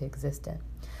going to exist in?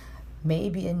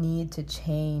 Maybe a need to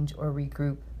change or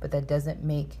regroup, but that doesn't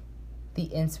make the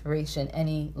inspiration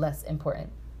any less important.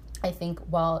 I think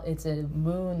while it's a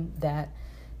moon that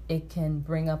it can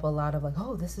bring up a lot of like,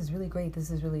 oh, this is really great, this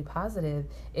is really positive,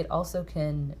 it also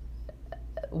can,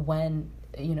 when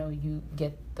you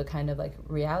get the kind of like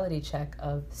reality check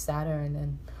of Saturn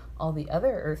and all the other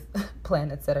Earth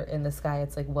planets that are in the sky,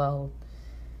 it's like, well,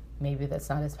 maybe that's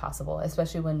not as possible,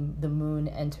 especially when the moon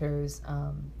enters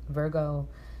Virgo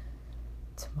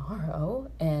tomorrow,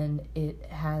 and it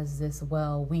has this,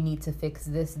 well, we need to fix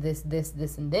this,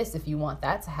 and this if you want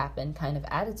that to happen kind of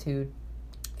attitude.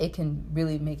 It can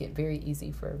really make it very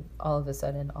easy for all of a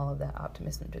sudden all of that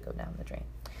optimism to go down the drain.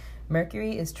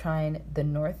 Mercury is trine the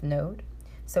North Node.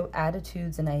 So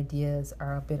attitudes and ideas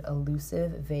are a bit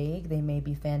elusive, vague. They may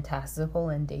be fantastical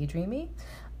and daydreamy.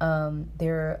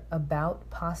 They're about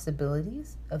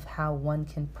possibilities of how one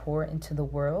can pour into the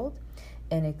world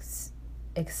and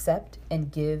accept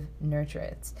and give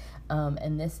nurturance.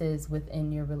 And this is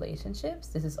within your relationships.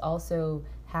 This is also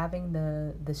having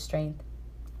the strength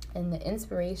and the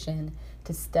inspiration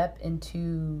to step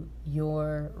into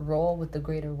your role with the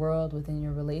greater world within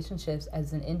your relationships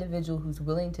as an individual who's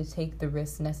willing to take the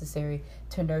risks necessary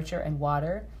to nurture and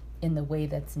water in the way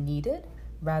that's needed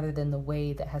rather than the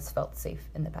way that has felt safe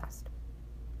in the past.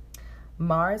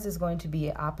 Mars is going to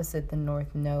be opposite the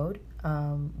North Node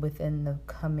within the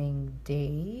coming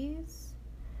days.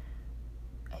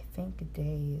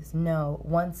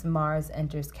 Once Mars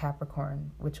enters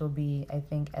Capricorn, which will be, I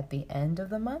think, at the end of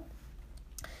the month.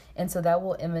 And so that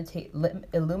will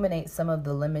illuminate some of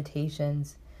the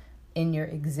limitations in your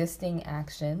existing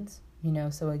actions,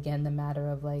 so again, the matter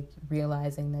of like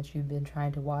realizing that you've been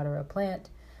trying to water a plant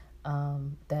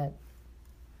that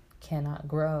cannot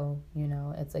grow,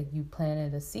 it's like you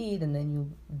planted a seed and then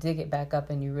you dig it back up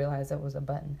and you realize it was a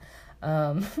button.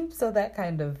 So that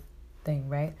kind of thing,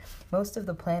 right? Most of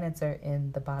the planets are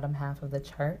in the bottom half of the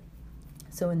chart,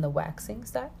 so in the waxing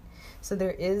side. So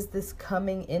there is this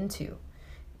coming into,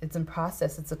 it's in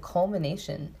process, it's a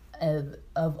culmination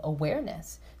of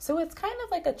awareness. So it's kind of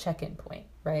like a check-in point,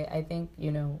 right? I think,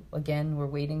 again, we're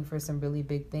waiting for some really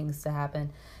big things to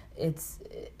happen. It's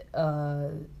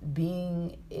when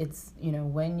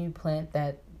you plant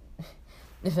that,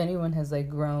 if anyone has like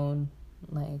grown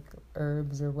like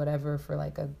herbs or whatever for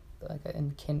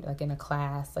in a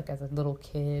class, like as a little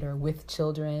kid or with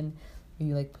children,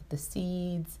 you like put the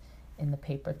seeds in the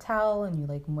paper towel and you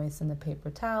like moisten the paper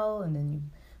towel and then you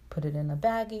put it in a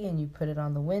baggie and you put it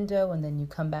on the window and then you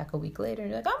come back a week later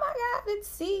and you're like, oh my God, it's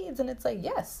seeds. And it's like,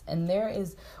 yes. And there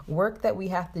is work that we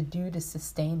have to do to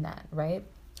sustain that, right?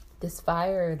 This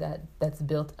fire that's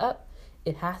built up,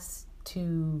 it has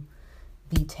to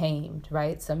be tamed,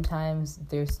 right? Sometimes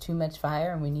there's too much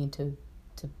fire and we need to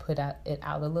put it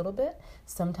out a little bit.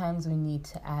 Sometimes we need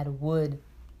to add wood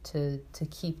to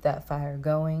keep that fire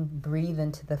going, breathe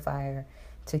into the fire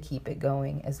to keep it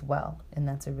going as well. And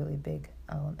that's a really big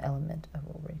element of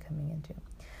what we're coming into.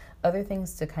 Other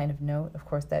things to kind of note, of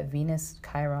course, that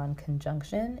Venus-Chiron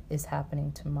conjunction is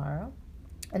happening tomorrow.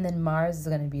 And then Mars is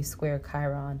going to be square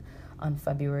Chiron on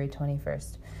February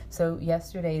 21st. So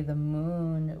yesterday the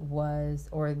moon was,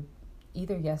 or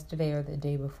either yesterday or the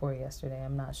day before yesterday,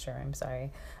 I'm not sure, I'm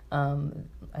sorry.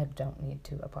 I don't need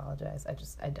to apologize,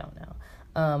 I don't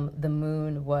know. The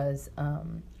moon was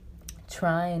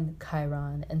trine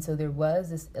Chiron, and so there was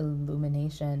this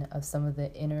illumination of some of the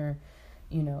inner,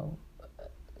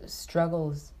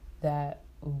 struggles that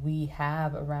we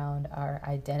have around our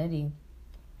identity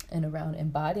and around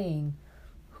embodying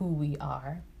who we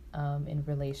are in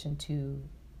relation to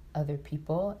other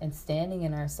people and standing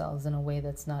in ourselves in a way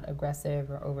that's not aggressive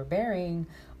or overbearing,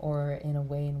 or in a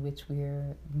way in which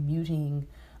we're muting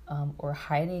or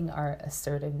hiding our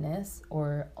assertiveness,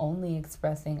 or only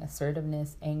expressing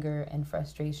assertiveness, anger, and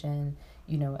frustration,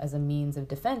 as a means of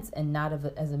defense and not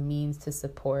as a means to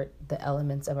support the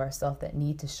elements of ourself that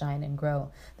need to shine and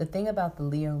grow. The thing about the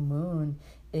Leo moon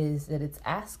is that it's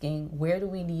asking, where do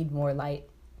we need more light?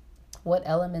 What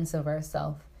elements of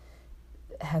ourself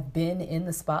have been in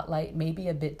the spotlight maybe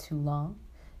a bit too long?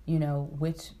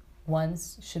 Which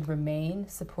ones should remain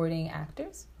supporting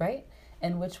actors, right?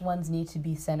 And which ones need to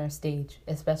be center stage,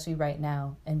 especially right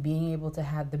now, and being able to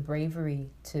have the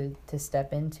bravery to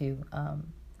step into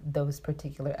those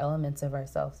particular elements of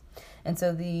ourselves. And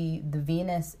so the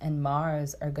Venus and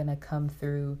Mars are going to come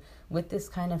through with this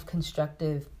kind of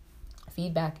constructive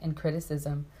feedback and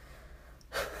criticism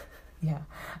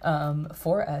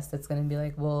for us. That's going to be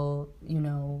like, well,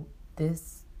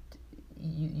 this,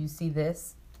 you see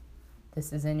this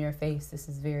is in your face, this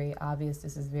is very obvious,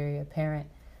 this is very apparent.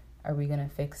 Are we going to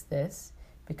fix this?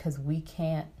 Because we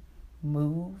can't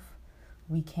move,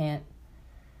 we can't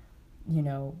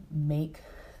make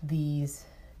these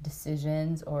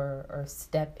decisions or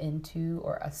step into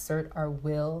or assert our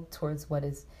will towards what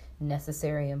is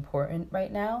necessary and important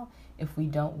right now if we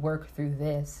don't work through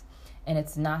this. And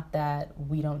it's not that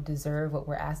we don't deserve what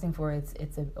we're asking for.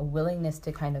 It's a willingness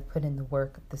to kind of put in the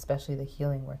work, especially the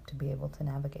healing work, to be able to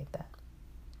navigate that.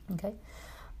 Okay.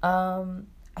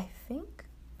 I think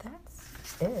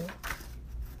that's it.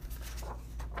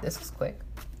 This was quick.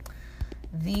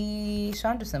 The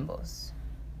Chandra symbols.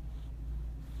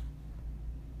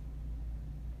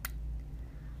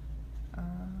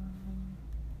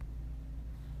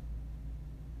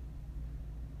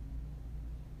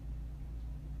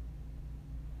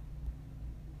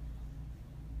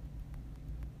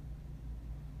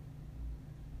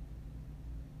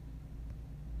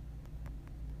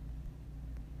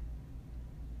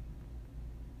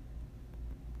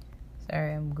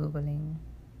 Sorry, I'm Googling.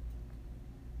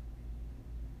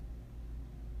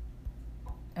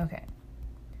 Okay,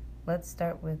 let's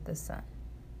start with the sun.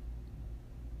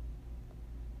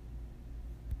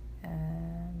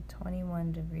 And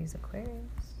 21 degrees Aquarius.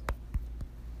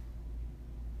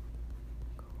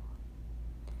 Cool.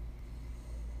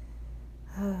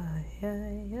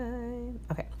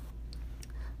 Okay.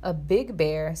 A big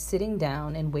bear sitting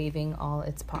down and waving all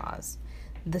its paws.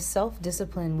 The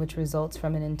self-discipline which results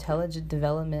from an intelligent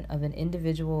development of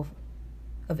individual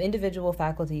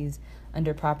faculties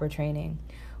under proper training.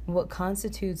 What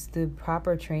constitutes the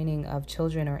proper training of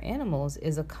children or animals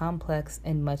is a complex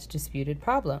and much disputed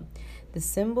problem. The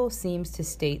symbol seems to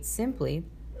state simply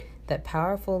that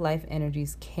powerful life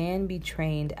energies can be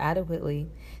trained adequately,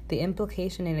 the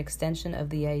implication and extension of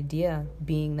the idea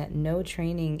being that no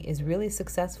training is really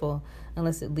successful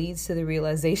unless it leads to the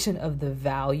realization of the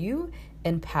value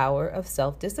and power of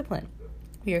self-discipline.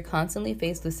 We are constantly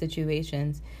faced with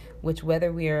situations which,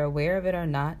 whether we are aware of it or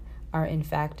not, are in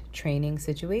fact training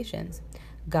situations.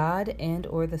 God and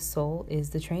or the soul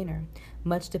is the trainer.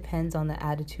 Much depends on the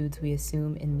attitudes we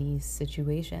assume in these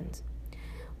situations.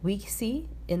 We see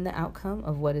in the outcome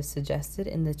of what is suggested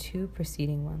in the two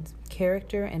preceding ones,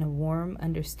 character and a warm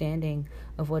understanding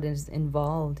of what is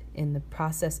involved in the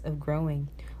process of growing,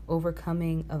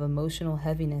 overcoming of emotional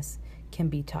heaviness can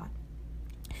be taught.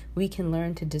 We can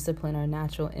learn to discipline our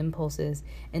natural impulses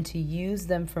and to use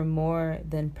them for more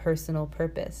than personal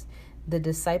purpose. The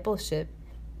discipleship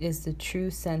is the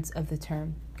true sense of the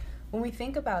term. When we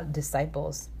think about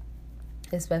disciples,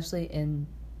 especially in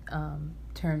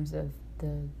terms of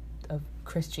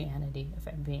Christianity, if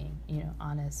I'm being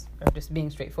honest, or just being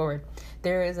straightforward,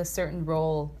 there is a certain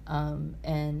role,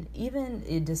 and even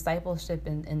a discipleship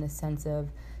in the sense of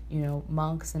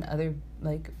monks and other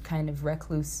kind of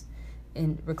recluse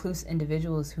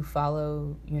individuals who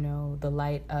follow the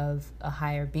light of a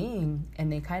higher being,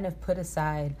 and they kind of put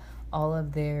aside all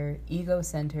of their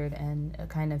ego-centered and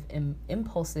kind of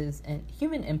impulses and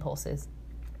human impulses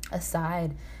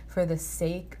aside for the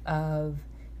sake of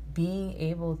being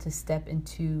able to step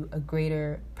into a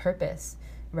greater purpose,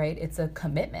 right? It's a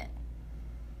commitment,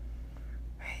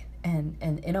 right? And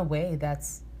in a way,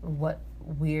 that's what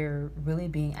we're really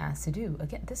being asked to do.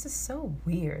 Again, this is so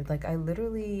weird.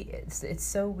 It's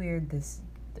so weird.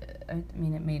 It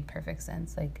made perfect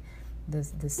sense.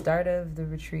 The start of the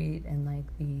retreat and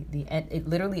it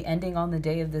literally ending on the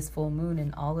day of this full moon,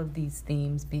 and all of these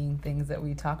themes being things that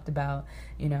we talked about.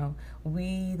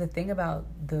 The thing about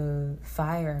the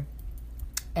fire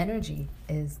energy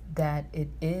is that it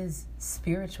is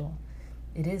spiritual.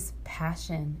 It is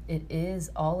passion. It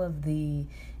is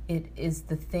it is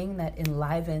the thing that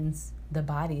enlivens the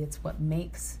body. It's what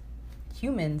makes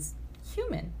humans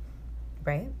human,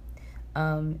 right?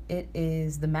 It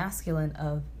is the masculine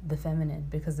of the feminine,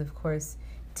 because of course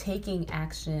taking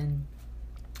action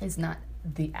is not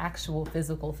the actual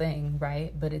physical thing,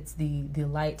 right? But it's the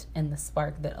light and the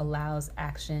spark that allows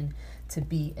action to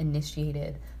be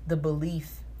initiated. The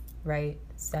belief, right?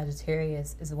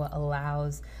 Sagittarius is what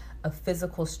allows a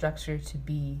physical structure to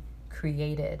be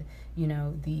created.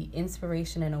 The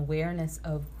inspiration and awareness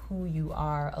of who you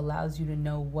are allows you to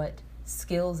know what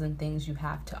skills and things you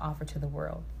have to offer to the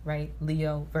world, right?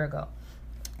 Leo, Virgo.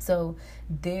 So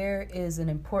there is an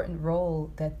important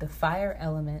role that the fire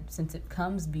element, since it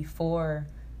comes before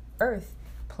earth,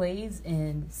 plays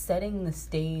in setting the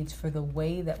stage for the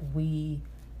way that we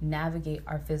navigate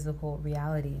our physical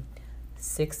reality.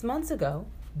 6 months ago,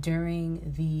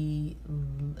 during the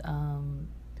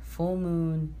full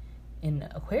moon in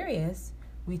Aquarius,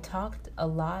 we talked a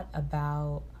lot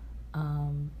about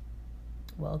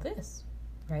this,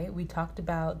 right? We talked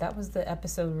about, that was the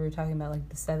episode we were talking about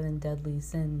the 7 deadly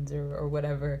sins or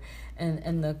whatever,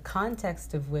 and the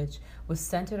context of which was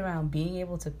centered around being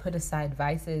able to put aside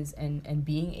vices and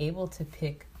being able to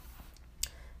pick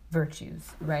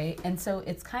virtues, right? And so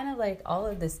it's kind of all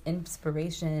of this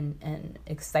inspiration and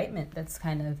excitement that's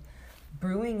kind of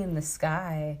brewing in the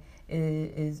sky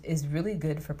is really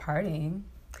good for partying,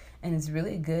 and it's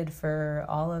really good for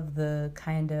all of the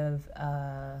kind of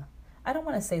I don't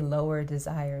want to say lower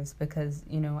desires, because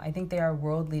I think they are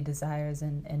worldly desires,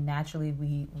 and naturally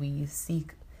we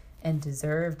seek and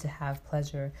deserve to have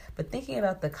pleasure, but thinking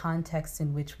about the context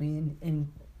in which we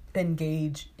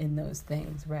engage in those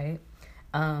things, right?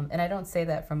 And I don't say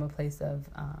that from a place of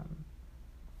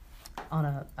on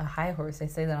a high horse. I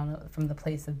say that from the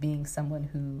place of being someone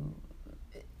who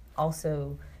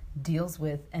also deals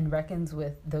with and reckons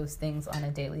with those things on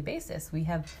a daily basis. We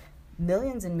have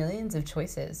millions and millions of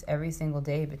choices every single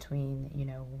day between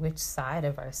which side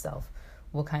of ourself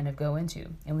will kind of go into.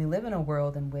 And we live in a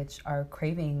world in which our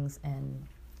cravings and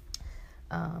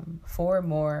for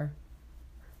more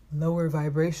lower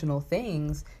vibrational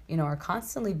things, are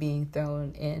constantly being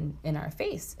thrown in our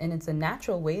face. And it's a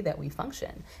natural way that we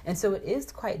function. And so it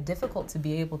is quite difficult to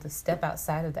be able to step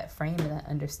outside of that frame and that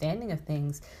understanding of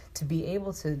things, to be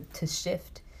able to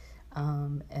shift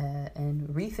and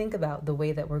rethink about the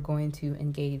way that we're going to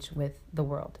engage with the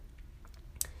world.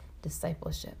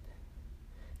 Discipleship.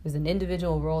 There's an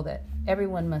individual role that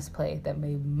everyone must play, that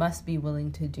we must be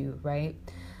willing to do, right?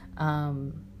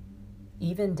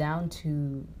 Even down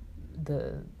to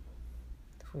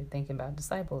if we're thinking about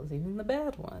disciples, even the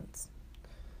bad ones.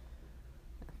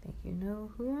 I think you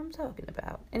know who I'm talking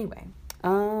about. Anyway,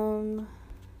 that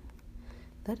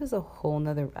is a whole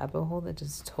nother rabbit hole that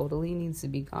just totally needs to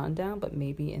be gone down, but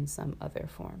maybe in some other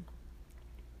form.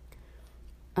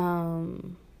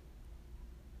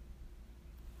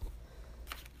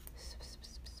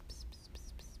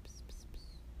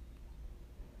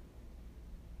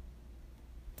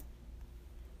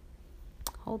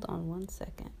 Hold on one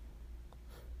second.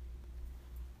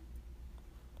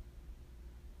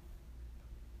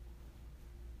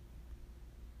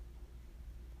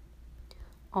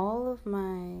 All of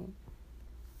my,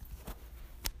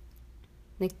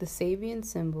 like the Sabian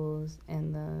symbols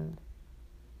and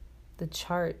the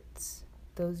charts,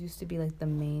 those used to be like the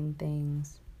main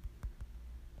things.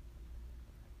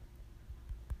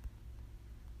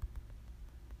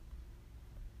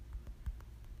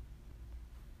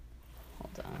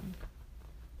 Hold on.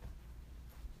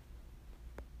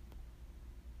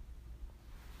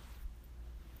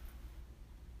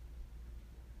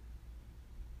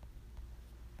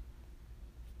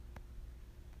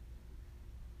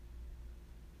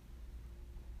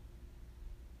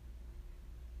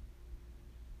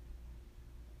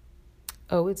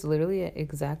 Oh, it's literally at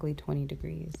exactly 20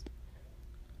 degrees.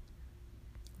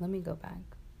 Let me go back.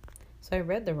 So I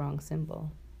read the wrong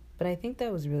symbol, but I think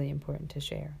that was really important to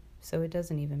share. So it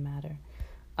doesn't even matter.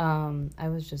 I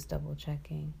was just double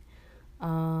checking.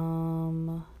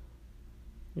 Now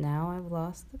I've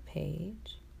lost the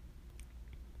page.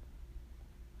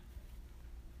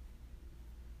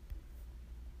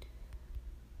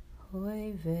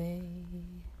 Hoy vey.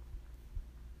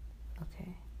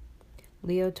 Okay.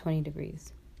 Leo, 20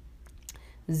 degrees.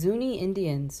 Zuni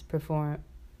Indians perform...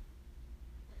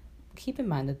 Keep in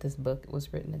mind that this book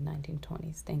was written in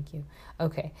 1920s. Thank you.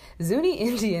 Okay. Zuni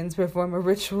Indians perform a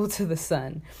ritual to the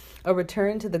sun, a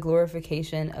return to the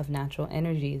glorification of natural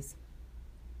energies.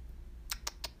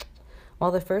 While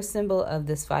the first symbol of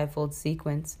this fivefold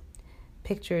sequence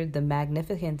pictured the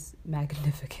magnificence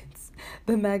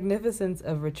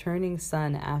of returning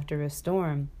sun after a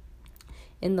storm,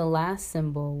 in the last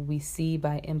symbol, we see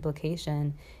by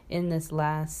implication, in this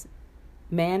last,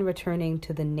 man returning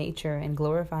to the nature and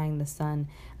glorifying the sun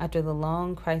after the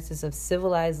long crisis of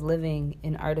civilized living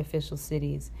in artificial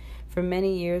cities. For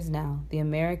many years now, the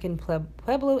American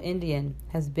Pueblo Indian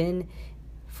has been,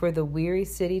 for the weary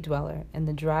city dweller and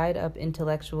the dried-up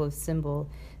intellectual symbol,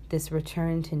 this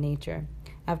return to nature.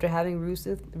 After having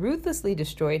ruthlessly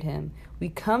destroyed him, we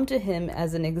come to him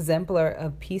as an exemplar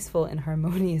of peaceful and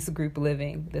harmonious group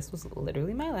living. This was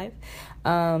literally my life.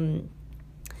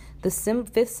 The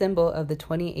fifth symbol of the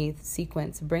 28th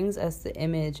sequence brings us the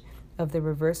image of the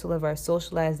reversal of our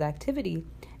socialized activity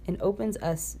and opens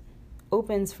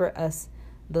for us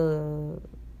the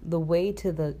way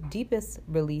to the deepest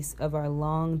release of our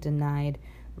long denied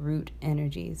root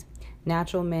energies.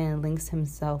 Natural man links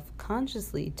himself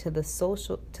consciously to the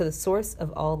source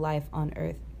of all life on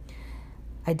earth.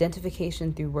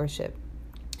 Identification through worship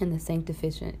and the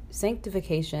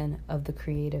sanctification of the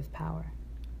creative power.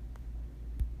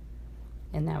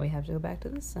 And now we have to go back to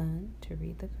the sun to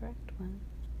read the correct one.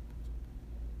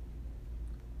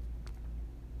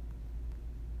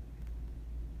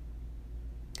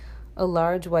 A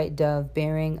large white dove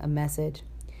bearing a message,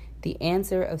 the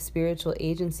answer of spiritual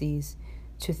agencies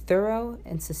to thorough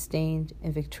and sustained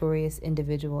and victorious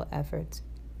individual efforts.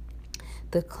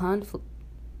 This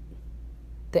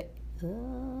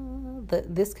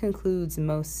concludes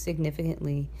most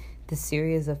significantly the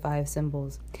series of 5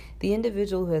 symbols. The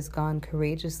individual who has gone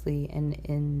courageously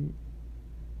and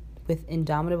with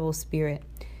indomitable spirit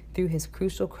through his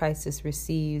crucial crisis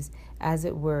receives, as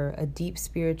it were, a deep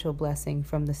spiritual blessing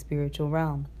from the spiritual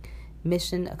realm.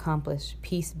 Mission accomplished.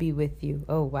 Peace be with you.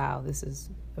 Oh, wow, this is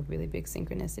a really big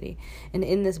synchronicity. And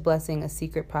in this blessing, a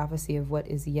secret prophecy of what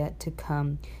is yet to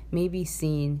come may be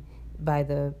seen by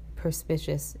the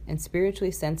perspicacious and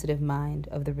spiritually sensitive mind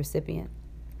of the recipient.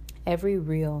 Every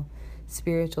real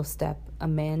spiritual step a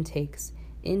man takes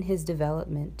in his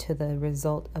development to the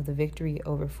result of the victory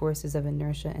over forces of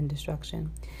inertia and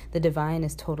destruction. The divine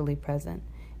is totally present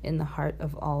in the heart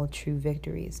of all true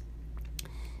victories.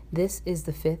 This is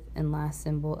the fifth and last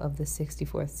symbol of the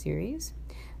 64th series.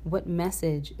 What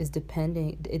message is depends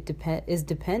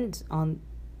on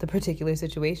the particular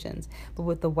situations, but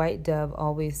with the white dove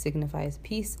always signifies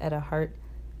peace at a heart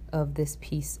of this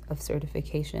piece of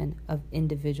certification of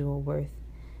individual worth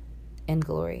and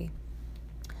glory.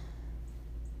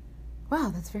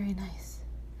 Wow, that's very nice.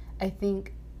 I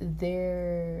think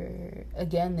there,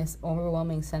 again, this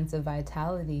overwhelming sense of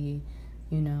vitality,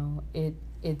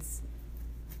 it's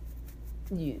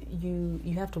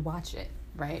you have to watch it,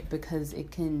 right? Because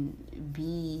it can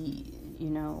be,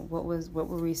 what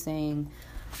were we saying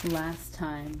last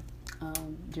time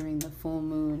during the full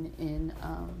moon in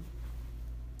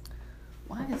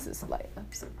why is this light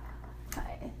up so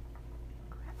high?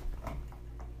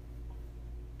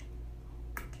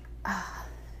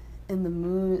 In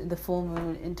the full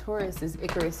moon in Taurus is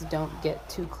Icarus, don't get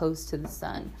too close to the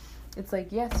sun. It's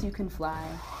like, yes, you can fly.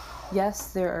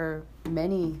 Yes, there are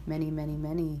many, many, many,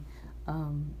 many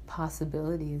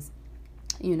possibilities.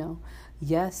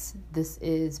 Yes, this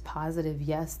is positive.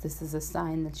 Yes, this is a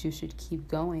sign that you should keep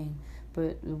going.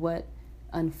 But what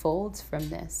unfolds from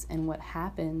this and what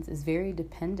happens is very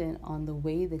dependent on the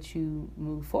way that you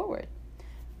move forward,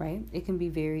 right? It can be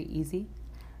very easy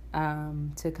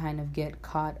to kind of get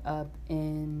caught up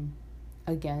in,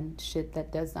 again, shit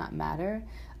that does not matter,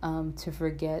 to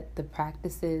forget the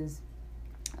practices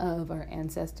of our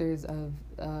ancestors, of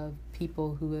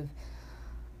people who have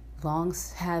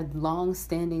had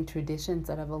long-standing traditions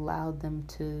that have allowed them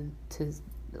to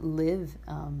live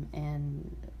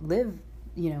and live,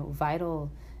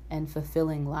 vital and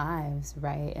fulfilling lives,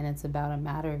 right? And it's about a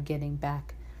matter of getting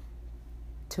back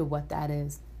to what that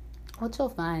is. What you'll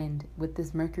find with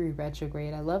this Mercury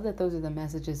retrograde, I love that those are the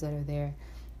messages that are there.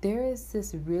 There is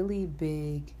this really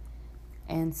big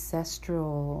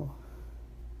ancestral,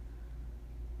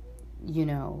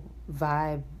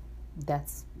 vibe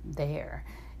that's there,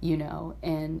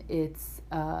 and it's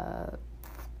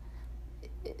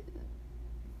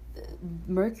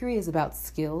Mercury is about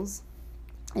skills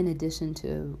in addition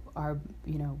to our,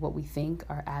 what we think,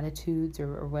 our attitudes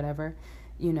or whatever,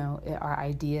 our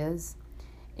ideas.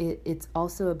 It's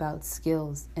also about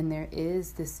skills, and there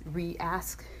is this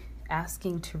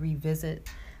asking to revisit,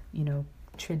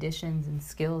 traditions and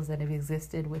skills that have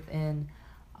existed within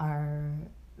our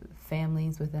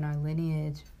families, within our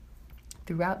lineage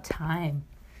throughout time,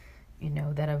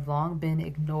 that have long been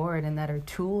ignored, and that are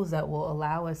tools that will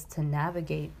allow us to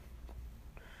navigate,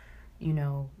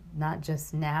 not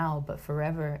just now, but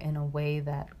forever, in a way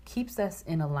that keeps us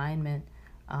in alignment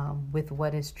with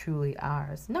what is truly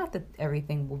ours. Not that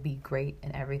everything will be great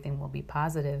and everything will be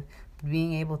positive, but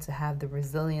being able to have the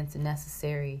resilience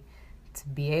necessary to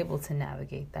be able to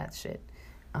navigate that shit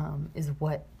is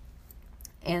what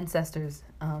ancestors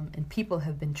and people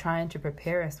have been trying to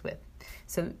prepare us with.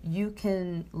 So you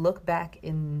can look back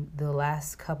in the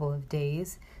last couple of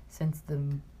days since the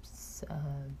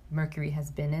Mercury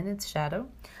has been in its shadow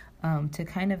to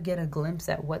kind of get a glimpse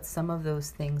at what some of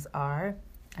those things are.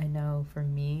 I know for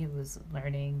me it was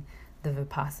learning the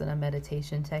Vipassana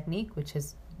meditation technique, which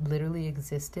has literally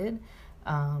existed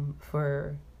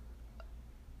for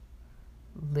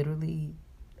literally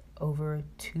over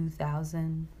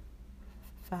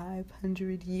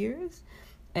 2,500 years,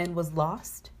 and was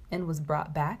lost and was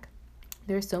brought back.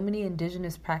 There are so many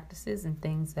indigenous practices and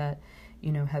things that,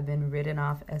 have been written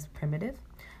off as primitive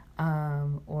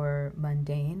or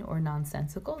mundane or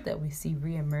nonsensical that we see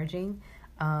reemerging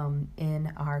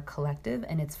in our collective,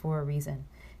 and it's for a reason.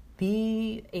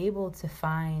 Be able to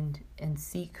find and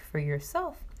seek for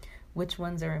yourself which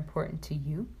ones are important to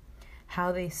you,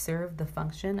 how they serve the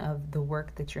function of the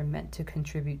work that you're meant to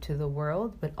contribute to the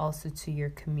world, but also to your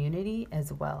community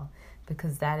as well,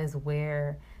 because that is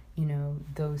where,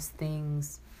 those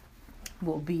things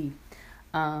will be.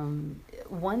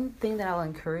 One thing that I'll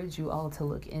encourage you all to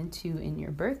look into in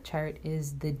your birth chart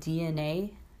is the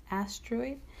DNA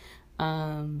asteroid.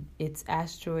 It's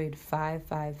asteroid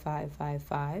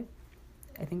 55555.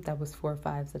 I think that was 4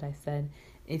 5s that I said.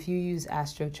 If you use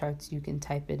astro charts, you can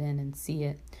type it in and see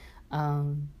it.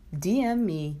 DM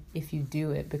me if you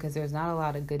do it, because there's not a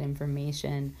lot of good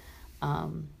information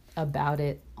about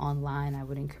it online. I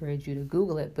would encourage you to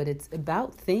Google it, but it's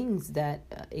about things that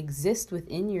exist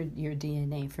within your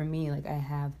DNA. For me, like I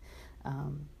have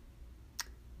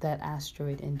that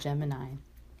asteroid in Gemini,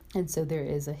 and so there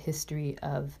is a history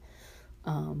of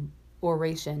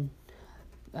oration,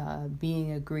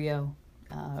 being a griot,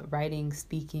 writing,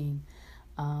 speaking,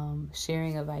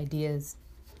 sharing of ideas,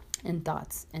 and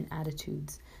thoughts and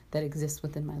attitudes that exist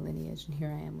within my lineage. And here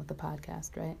I am with the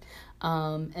podcast, right?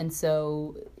 And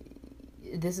so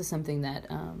this is something that,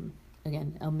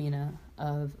 again, Elmina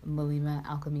of Malima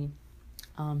Alchemy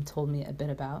told me a bit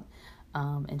about.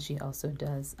 And she also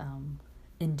does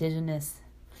indigenous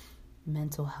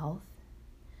mental health.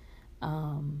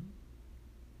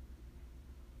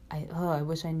 I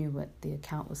wish I knew what the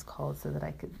account was called so that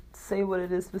I could say what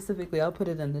it is specifically. I'll put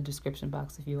it in the description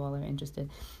box if you all are interested.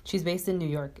 She's based in New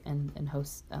York and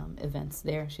hosts events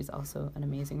there. She's also an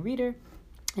amazing reader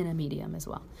and a medium as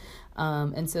well.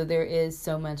 And so there is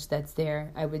so much that's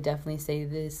there. I would definitely say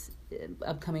this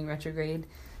upcoming retrograde,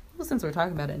 well, since we're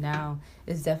talking about it now,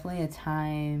 is definitely a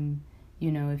time,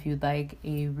 if you'd like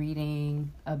a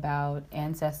reading about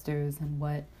ancestors and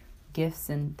what gifts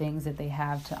and things that they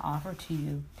have to offer to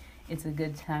you. It's a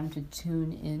good time to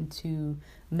tune into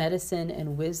medicine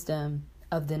and wisdom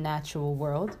of the natural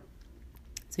world.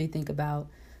 So you think about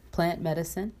plant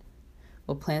medicine,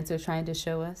 what plants are trying to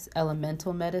show us,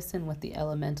 elemental medicine, what the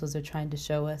elementals are trying to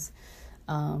show us,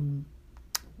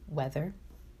 weather.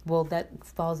 Well, that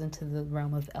falls into the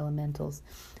realm of elementals.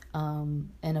 And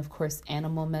of course,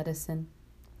 animal medicine.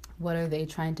 What are they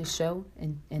trying to show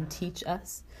and teach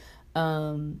us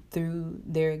through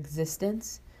their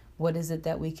existence? What is it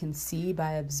that we can see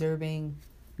by observing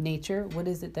nature? What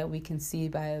is it that we can see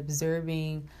by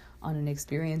observing on an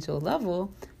experiential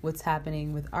level what's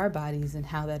happening with our bodies and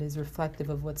how that is reflective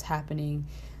of what's happening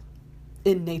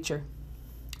in nature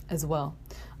as well?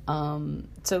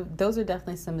 So those are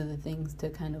definitely some of the things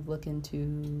to kind of look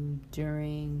into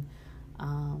during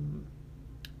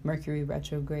Mercury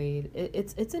retrograde.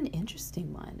 It's an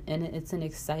interesting one, and it's an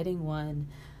exciting one.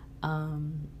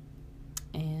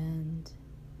 And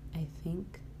I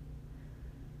think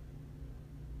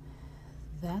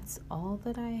that's all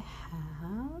that I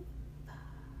have.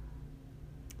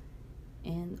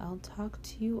 And I'll talk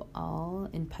to you all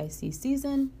in Pisces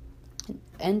season.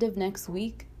 End of next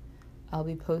week, I'll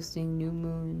be posting new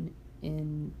moon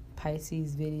in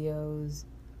Pisces videos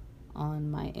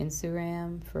on my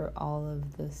Instagram for all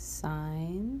of the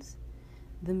signs.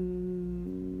 The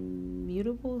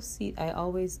mutable seed, I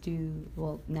always do,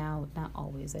 well, now, not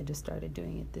always, I just started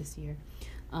doing it this year.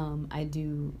 I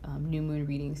do new moon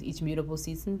readings each mutable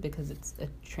season because it's a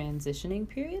transitioning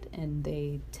period and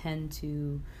they tend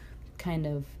to kind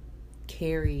of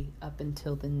carry up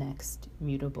until the next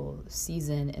mutable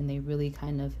season, and they really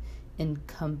kind of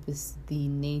encompass the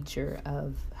nature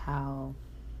of how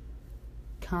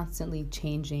constantly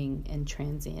changing and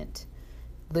transient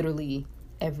literally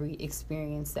every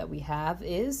experience that we have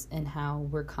is, and how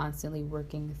we're constantly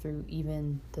working through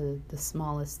even the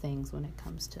smallest things when it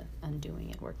comes to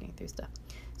undoing and working through stuff.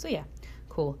 So yeah,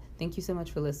 cool. Thank you so much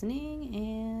for listening,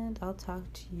 and I'll talk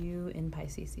to you in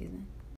Pisces season.